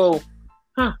mind to go,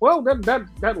 well,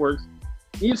 that works.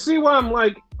 You see why I'm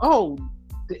like, oh,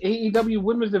 the AEW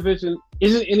women's division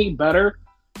isn't any better?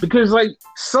 Because, like,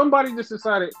 somebody just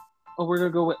decided, oh, we're going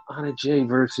to go with Anna Jay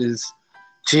versus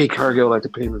Jade Cargill at the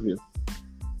pay-per-view.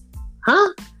 Huh?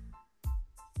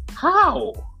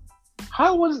 How?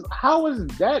 How was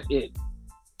that it?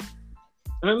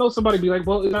 And I know somebody be like,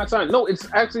 well, it's not signed. No, it's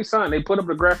actually signed. They put up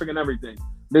the graphic and everything.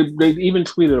 They even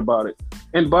tweeted about it.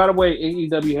 And by the way,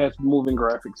 AEW has moving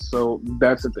graphics, so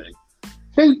that's the thing.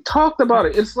 They talked about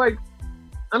it. It's like,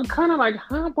 I'm kind of like,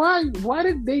 huh? Why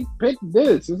did they pick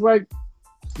this? It's like,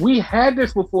 we had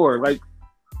this before. Like,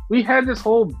 we had this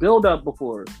whole build-up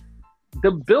before.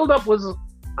 The build-up was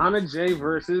Anna Jay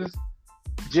versus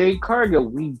Jade Cargill.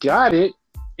 We got it,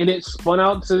 and it spun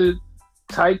out to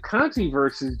Ty Conti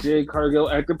versus Jade Cargill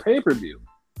at the pay-per-view.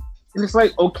 And it's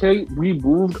like, okay, we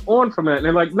moved on from that. And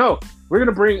they're like, no, we're going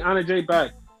to bring Anna Jay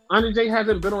back. Anna Jay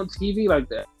hasn't been on TV like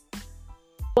that.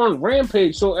 On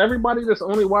Rampage, so everybody that's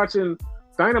only watching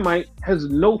Dynamite has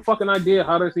no fucking idea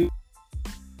how to see.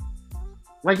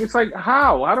 Like, it's like,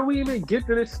 how do we even get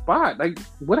to this spot? Like,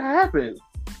 what happened?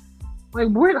 Like,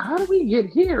 how did we get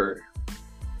here?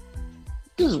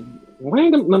 Just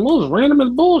random, the most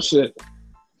randomest bullshit.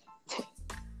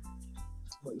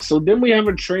 So then we have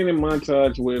a training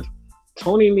montage with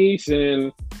Tony Nese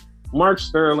and Mark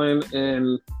Sterling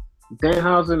and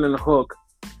Danhausen and Hook.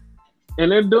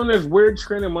 And they're doing this weird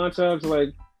training montage, like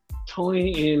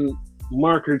Tony and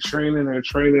Mark are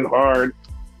training hard.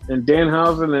 And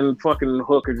Danhausen and fucking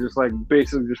Hook are just like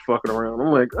basically just fucking around.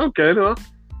 I'm like, okay, well,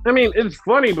 I mean, it's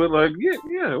funny, but like,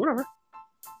 yeah, whatever.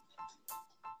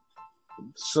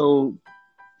 So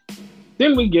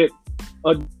then we get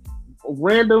a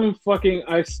random fucking,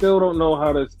 I still don't know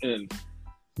how this ends.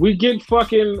 We get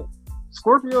fucking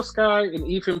Scorpio Sky and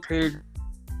Ethan Page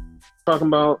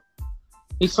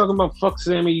he's talking about fuck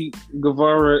Sammy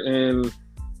Guevara and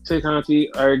Tay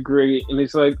Conti. I agree. And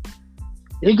it's like,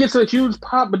 he gets a huge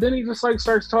pop, but then he just like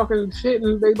starts talking shit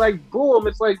and they like boo him.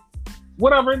 It's like,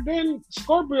 whatever. And then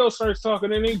Scorpio starts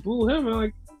talking and they boo him and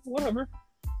like, whatever.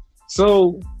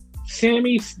 So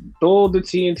Sammy stole the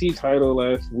TNT title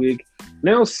last week.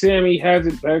 Now Sammy has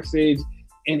it backstage,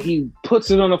 and he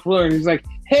puts it on the floor, and he's like,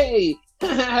 "Hey,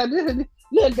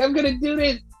 look, I'm gonna do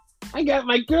this. I got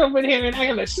my girlfriend here, and I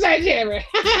got a sledgehammer.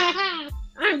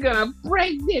 I'm gonna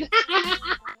break it."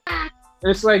 And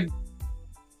it's like,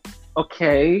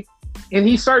 okay. And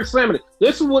he starts slamming it.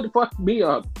 This is what fucked me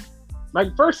up.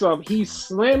 Like, first off, he's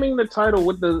slamming the title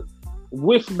with the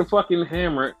fucking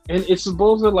hammer, and it's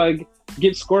supposed to like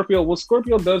get Scorpio. Well,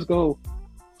 Scorpio does go,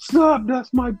 "Stop,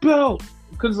 that's my belt,"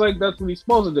 because like that's what he's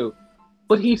supposed to do.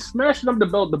 But he smashed up the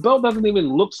belt. The belt doesn't even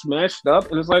look smashed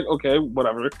up, and it's like, okay,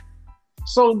 whatever.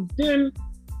 So then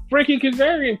Frankie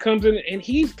Kazarian comes in, and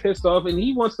he's pissed off, and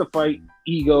he wants to fight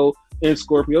Ego and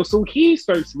Scorpio, so he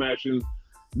starts smashing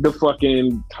the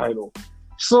fucking title.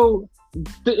 So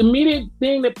the immediate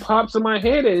thing that pops in my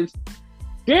head is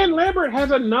Dan Lambert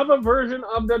has another version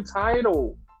of the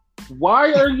title.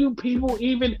 Why are you people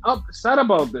even upset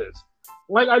about this?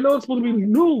 Like, I know it's supposed to be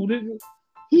new.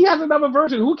 He has another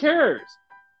version. Who cares?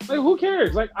 Like, who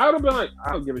cares? Like, I would have been like,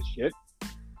 I don't give a shit.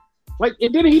 Like, he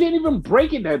didn't even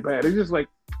break it that bad. It's just like,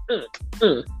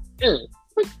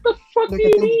 Like, the fuck do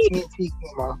you mean? TNT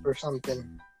came off or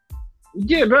something.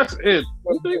 Yeah, that's it.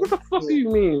 What the fuck do you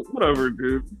mean? Whatever,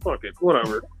 dude. Fuck it.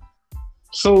 Whatever.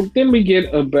 So then we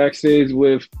get a backstage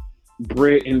with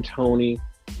Britt and Tony.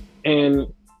 And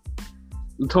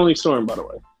Tony Storm, by the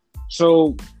way.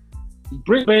 So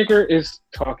Britt Baker is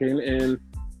talking, and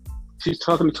she's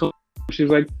talking to Tony. She's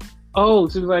like,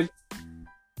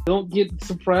 don't get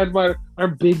surprised by our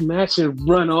big match and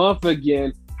run off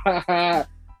again. And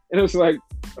it was like,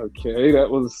 okay, that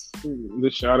was the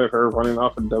shot at her running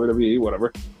off in WWE,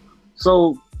 whatever.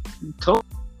 So Tony,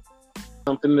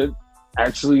 something that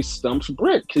actually stumps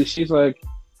Britt, because she's like,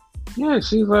 no, it's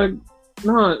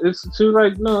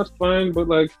fine, but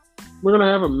like, we're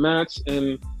gonna have a match,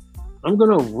 and I'm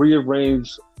gonna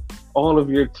rearrange all of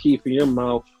your teeth in your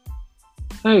mouth.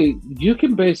 Hey, you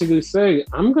can basically say,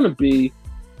 I'm gonna be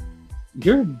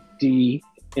your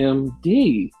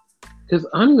DMD, because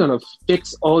I'm gonna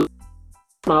fix all your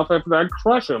mouth after I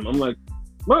crush them. I'm like,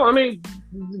 well, I mean,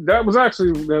 that was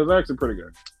actually pretty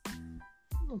good.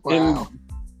 Wow.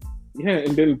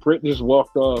 And then Britt just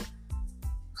walked off.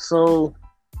 So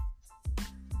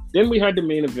then we had the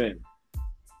main event,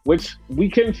 which we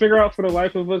couldn't figure out for the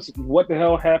life of us what the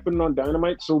hell happened on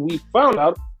Dynamite. So we found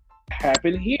out what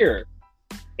happened here.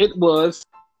 It was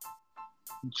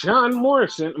John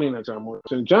Moxley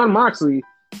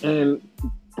and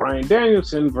Bryan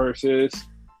Danielson versus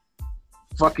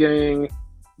fucking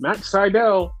Matt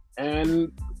Sydal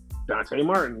and Dante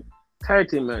Martin. Tag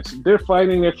team match. They're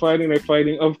fighting.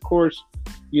 Of course,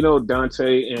 you know,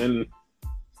 Dante and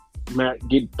Matt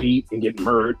get beat and get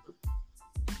murdered.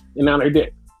 And now they're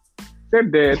dead. They're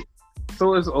dead.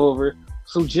 So it's over.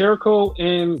 So Jericho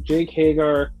and Jake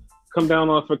Hagar come down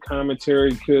off of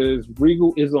commentary because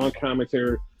Regal is on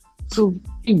commentary. So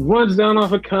he runs down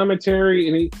off of commentary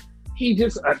and he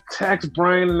just attacks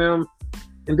Bryan and them.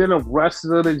 And then the rest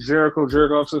of the Jericho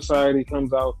Jerk-Off Society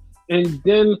comes out. And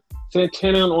then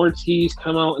Santana and Ortiz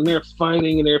come out and they're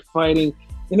fighting.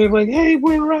 And they're like, hey,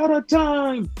 we're out of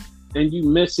time. And you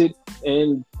miss it.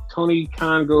 And Tony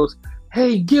Khan goes,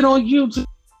 hey, get on YouTube.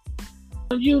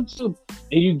 And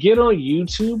you get on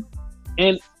YouTube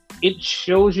and it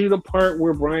shows you the part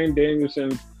where Bryan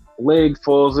Danielson's leg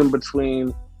falls in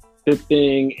between the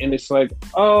thing, and it's like,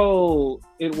 oh,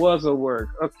 it was a work.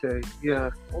 Okay, yeah,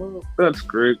 well, that's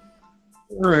great.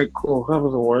 All right, cool. That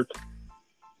was a work.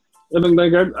 And then I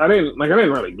didn't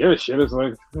really give a shit. It's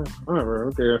like, whatever,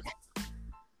 okay.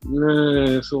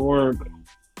 Nah, it's a work.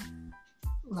 As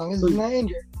long as he's not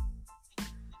injured.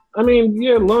 I mean,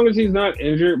 yeah, as long as he's not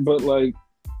injured, but like,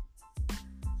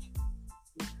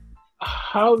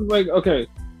 how, like, okay,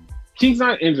 he's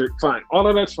not injured, fine. All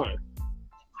of that's fine.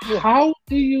 Yeah. How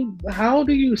do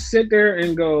you sit there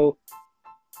and go,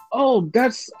 oh,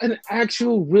 that's an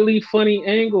actual really funny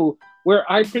angle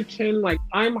where I pretend like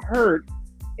I'm hurt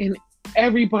and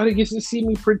everybody gets to see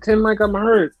me pretend like I'm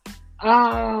hurt.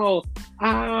 Ow,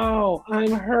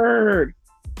 I'm hurt.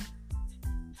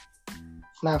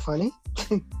 It's not funny.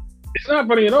 It's not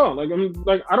funny at all. Like,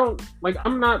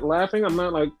 I'm not laughing. I'm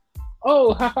not like,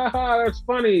 oh, ha ha ha, that's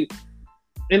funny.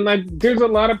 And like, there's a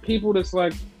lot of people that's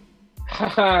like,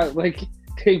 haha, like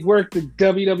they work the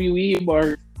WWE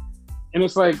mark, and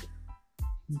it's like,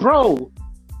 bro,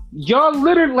 y'all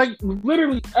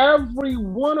literally every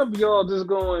one of y'all just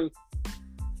going,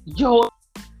 yo, I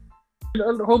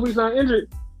hope he's not injured,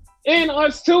 and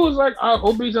us too was like, I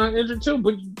hope he's not injured too,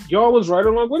 but y'all was right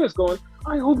along with us going,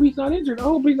 I hope he's not injured.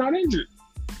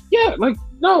 Yeah, like,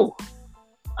 no,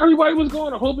 Everybody was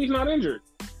going, I hope he's not injured.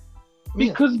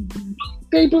 Because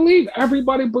they believe,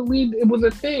 everybody believed it was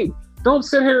a thing. Don't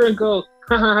sit here and go,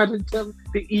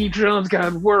 the E-drums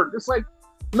got work. It's like,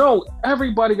 no,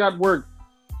 everybody got work.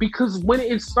 Because when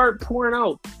it started pouring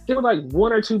out, there were like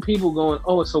one or two people going,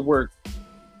 oh, it's a work.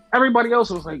 Everybody else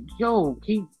was like, yo,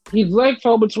 his leg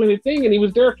fell between the thing and he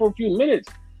was there for a few minutes.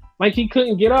 Like he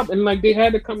couldn't get up and like they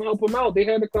had to come help him out. They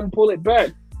had to come pull it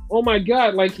back. Oh my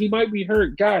God, like he might be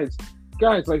hurt. Guys,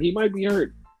 like he might be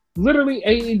hurt. Literally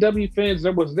AEW fans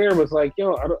that was there was like,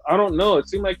 yo, I don't know. It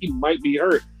seemed like he might be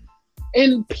hurt.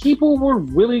 And people were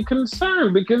really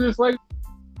concerned because it's like,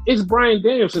 it's Bryan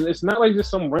Danielson. It's not like just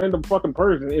some random fucking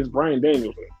person. It's Bryan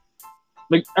Danielson.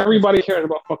 Like, everybody cares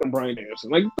about fucking Bryan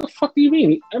Danielson. Like, what the fuck do you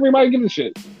mean? Everybody gives a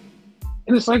shit.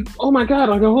 And it's like, oh my God,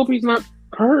 like, I hope he's not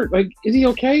hurt. Like, is he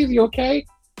okay? Is he okay?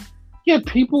 Yeah,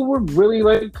 people were really,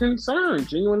 like, concerned.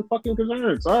 Genuine fucking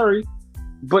concern. Sorry.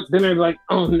 But then they're like,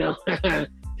 oh no,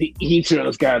 the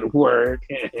E-Trons got work.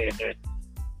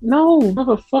 No,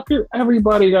 motherfucker,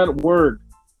 everybody got work.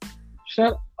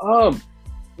 Shut up.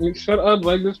 Shut up.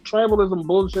 Like, this tribalism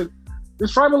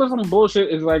bullshit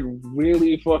is like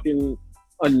really fucking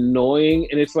annoying,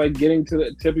 and it's like getting to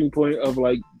the tipping point of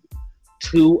like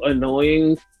too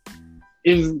annoying.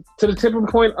 Is to the tipping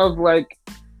point of like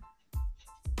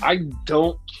I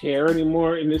don't care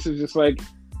anymore, and this is just like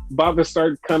about to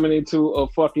start coming into a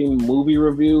fucking movie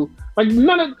review. Like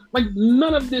none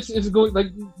of this is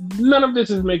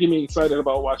making me excited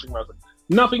about watching wrestling.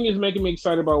 Nothing is making me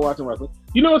excited about watching wrestling.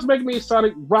 You know what's making me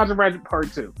excited? Roger Rabbit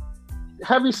Part 2.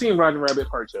 Have you seen Roger Rabbit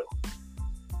Part 2?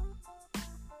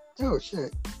 Oh,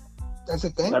 shit. That's a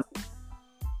thing?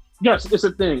 Yes, it's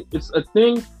a thing. It's a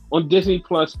thing on Disney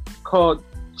Plus called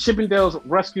Chippendale's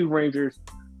Rescue Rangers,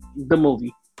 the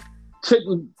movie.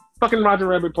 Fucking Roger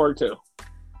Rabbit Part 2.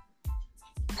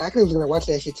 I was going to watch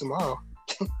that shit tomorrow.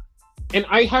 And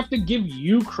I have to give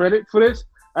you credit for this.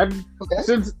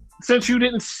 Since you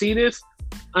didn't see this,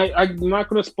 I'm not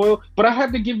going to spoil, but I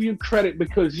have to give you credit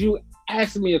because you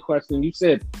asked me a question. You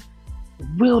said,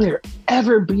 will there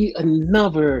ever be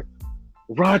another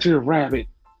Roger Rabbit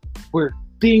where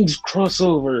things cross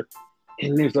over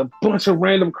and there's a bunch of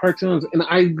random cartoons? And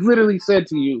I literally said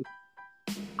to you,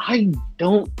 I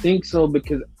don't think so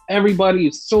because everybody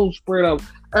is so spread out.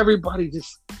 Everybody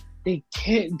they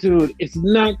can't do it. It's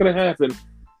not going to happen.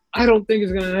 I don't think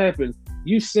it's going to happen.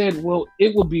 You said, well,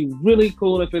 it would be really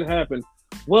cool if it happened.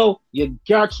 Well, you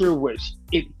got your wish.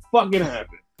 It fucking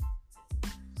happened.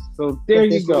 So there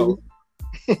you go.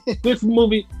 This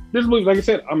movie, like I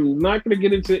said, I'm not going to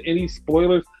get into any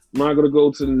spoilers. I'm not going to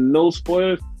go to no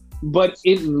spoilers. But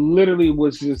it literally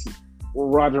was just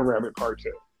Roger Rabbit Part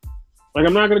 2. Like,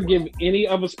 I'm not going to give any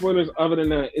other spoilers other than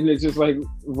that. And it's just like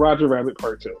Roger Rabbit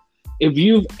Part 2. If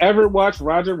you've ever watched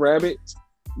Roger Rabbit,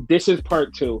 this is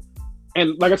Part 2.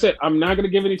 And like I said, I'm not going to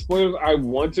give any spoilers. I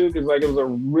want to because like it was a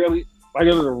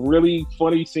really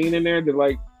funny scene in there that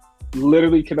like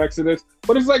literally connects to this.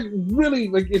 But it's like really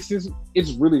like it's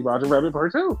really Roger Rabbit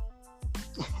Part 2.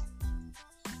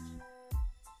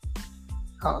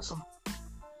 Awesome.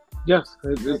 Yes,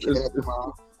 it's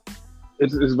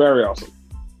very awesome.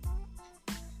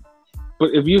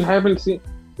 But if you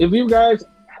guys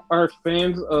are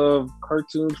fans of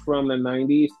cartoons from the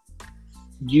 90s,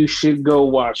 you should go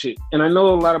watch it. And I know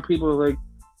a lot of people are like,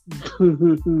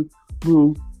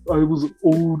 bro, I was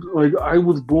old. Like, I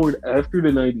was born after the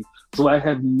 90s, so I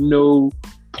have no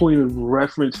point of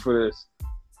reference for this.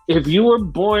 If you were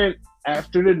born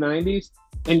after the 90s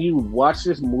and you watch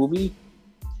this movie,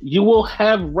 you will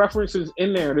have references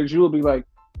in there that you will be like,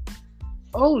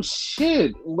 oh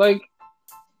shit, like,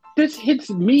 this hits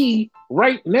me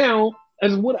right now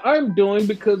as what I'm doing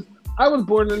because I was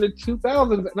born in the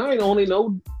 2000s and I only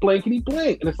know blankety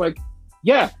blank. And it's like,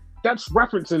 yeah, that's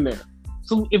reference in there.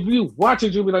 So if you watch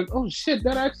it, you'll be like, oh shit,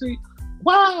 that actually,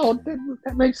 wow,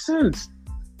 that makes sense.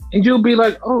 And you'll be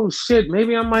like, oh shit,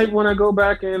 maybe I might want to go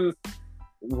back and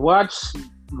watch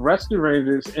Rescue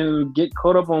Rangers and get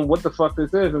caught up on what the fuck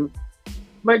this is. And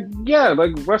like, yeah,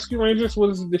 like Rescue Rangers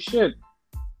was the shit.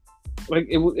 Like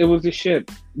it was the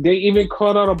shit. They even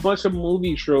caught out a bunch of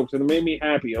movie tropes and it made me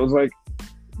happy. I was like,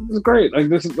 this is great.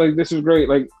 This is great.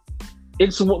 Like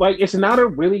it's not a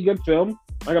really good film.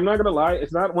 Like I'm not gonna lie,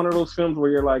 it's not one of those films where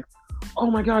you're like,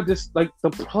 oh my god, this like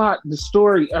the plot, the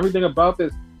story, everything about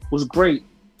this was great.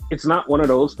 It's not one of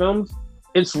those films.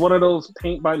 It's one of those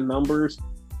paint by numbers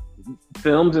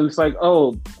films, and it's like,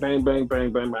 oh, bang, bang,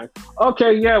 bang, bang, bang.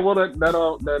 Okay, yeah, well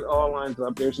that all lines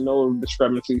up. There's no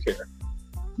discrepancies here.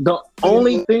 The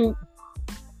only thing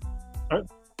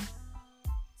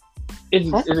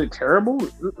is it terrible?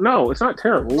 No, it's not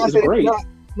terrible. It's great.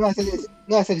 I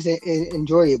No, I said it's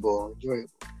enjoyable.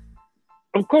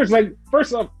 Of course, like,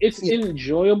 first off, it's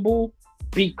enjoyable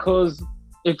because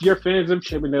if you're fans of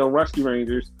Chippendale Rescue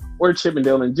Rangers or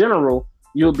Chippendale in general,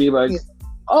 you'll be like,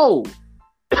 oh,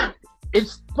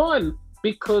 it's fun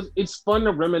because it's fun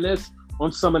to reminisce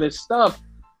on some of this stuff.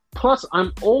 Plus,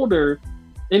 I'm older,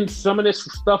 and some of this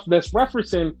stuff that's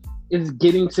referencing is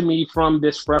getting to me from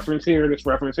this reference here, this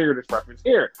reference here, this reference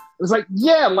here. It's like,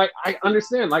 yeah, like, I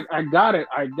understand. Like, I got it.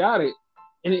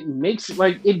 And it makes,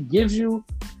 like, it gives you,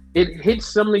 it hits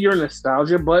some of your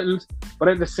nostalgia buttons, but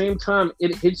at the same time,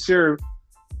 it hits your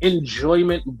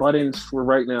enjoyment buttons for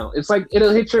right now. It's like,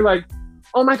 it'll hit your, like,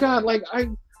 oh my God, like, I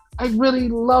really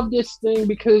love this thing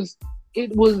because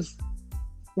it was,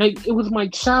 like, it was my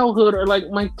childhood or, like,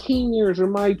 my teen years or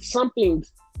my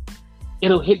somethings.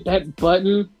 It'll hit that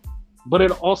button, but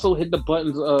it'll also hit the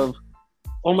buttons of,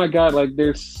 oh my God, like,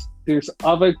 there's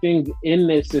other things in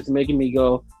this that's making me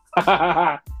go, ha ha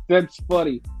ha, that's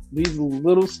funny. These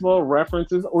little small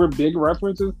references or big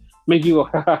references make you go,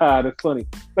 ha ha ha, that's funny.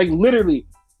 Like, literally,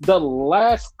 the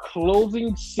last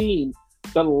closing scene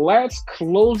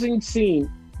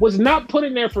was not put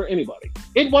in there for anybody.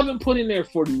 It wasn't put in there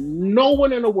for no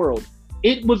one in the world.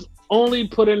 It was only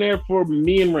put in there for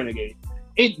me and Renegade.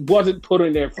 It wasn't put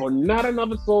in there for not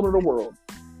another soul in the world.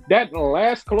 That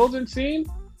last closing scene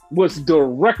was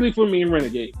directly for me and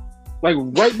Renegade. Like,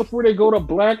 right before they go to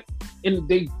black and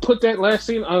they put that last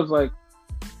scene, I was like,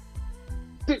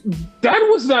 that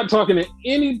was not talking to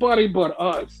anybody but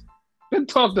us. They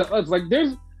talked to us. Like,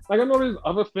 there's, like, I know there's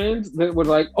other fans that were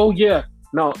like, oh yeah,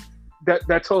 no,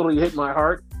 that totally hit my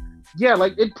heart. Yeah,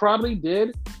 like, it probably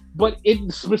did, but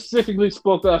it specifically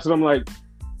spoke to us, and I'm like,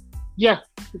 yeah,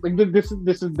 like, this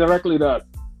is directly to us.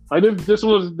 Like, this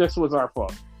was our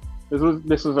fault. This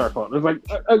was our fault. It's like,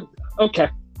 okay,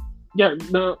 yeah,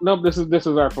 no, this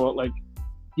is our fault. Like,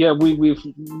 yeah,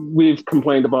 we've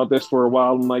complained about this for a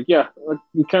while. I'm like, yeah,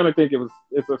 we kind of think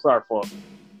it's our fault.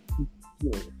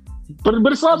 But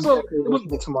it's also it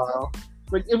was tomorrow.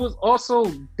 Like, it was also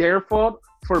their fault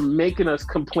for making us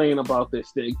complain about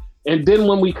this thing. And then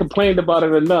when we complained about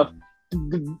it enough,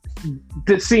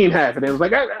 the scene happened. It was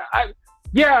like,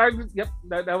 yep,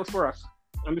 that was for us.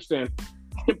 Understand?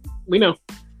 We know.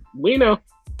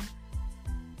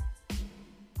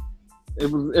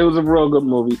 It was a real good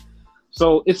movie.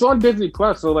 So it's on Disney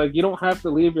Plus. So, like, you don't have to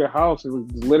leave your house. It was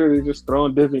literally just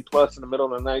throwing Disney Plus in the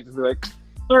middle of the night to be like,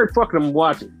 all right, fuck it, I'm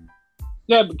watching.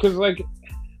 Yeah, because, like,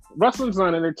 wrestling's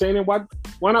not entertaining. Why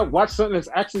not watch something that's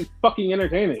actually fucking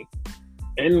entertaining?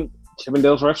 And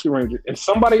Chippendale's Rescue Rangers. And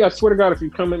somebody, I swear to God, if you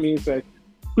come at me and say,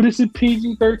 but it's a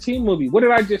PG-13 movie. What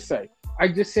did I just say? I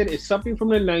just said it's something from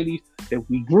the 90s that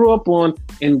we grew up on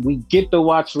and we get to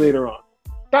watch later on.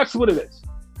 That's what it is.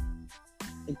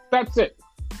 That's it.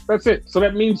 So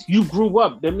that means you grew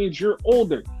up. That means you're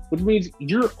older. Which means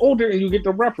you're older and you get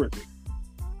the references.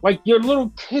 Like, your little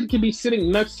kid can be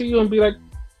sitting next to you and be like,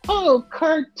 oh,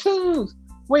 cartoons.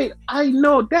 Wait, I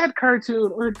know that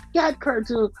cartoon or that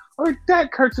cartoon or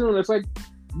that cartoon. It's like,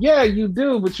 yeah, you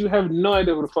do, but you have no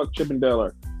idea who the fuck Chippendale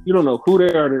are. You don't know who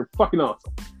they are. They're fucking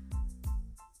awesome.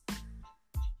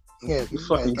 Yeah,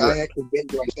 I actually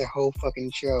binge watched that whole fucking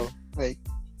show. Like,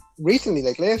 recently,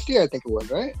 like last year, I think it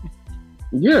was, right?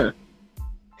 Yeah.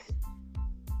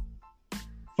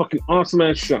 Fucking awesome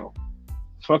ass show.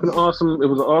 Fucking awesome. It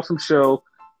was an awesome show,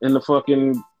 and the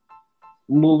fucking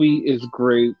movie is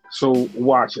great. So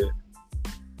watch it.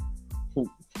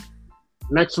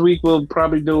 Next week we'll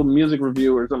probably do a music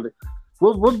review or something.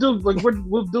 We'll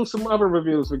do some other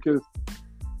reviews because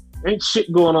ain't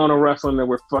shit going on in wrestling that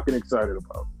we're fucking excited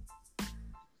about.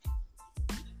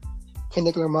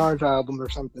 Kendrick Lamar's album or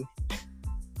something.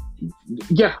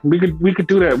 Yeah, we could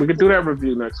do that. We could do that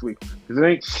review next week because there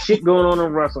ain't shit going on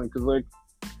in wrestling. Because, like,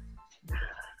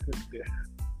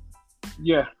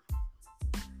 yeah.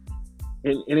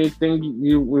 And anything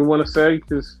we want to say?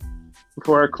 Because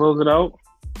before I close it out.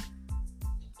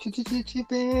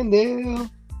 Chippendale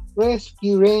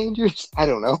Rescue Rangers. I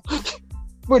don't know.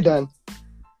 We're done.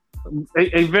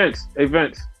 Hey, Vince.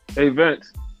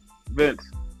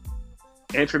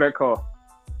 Answer that call.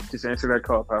 Just answer that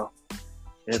call, pal.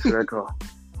 Answer that call.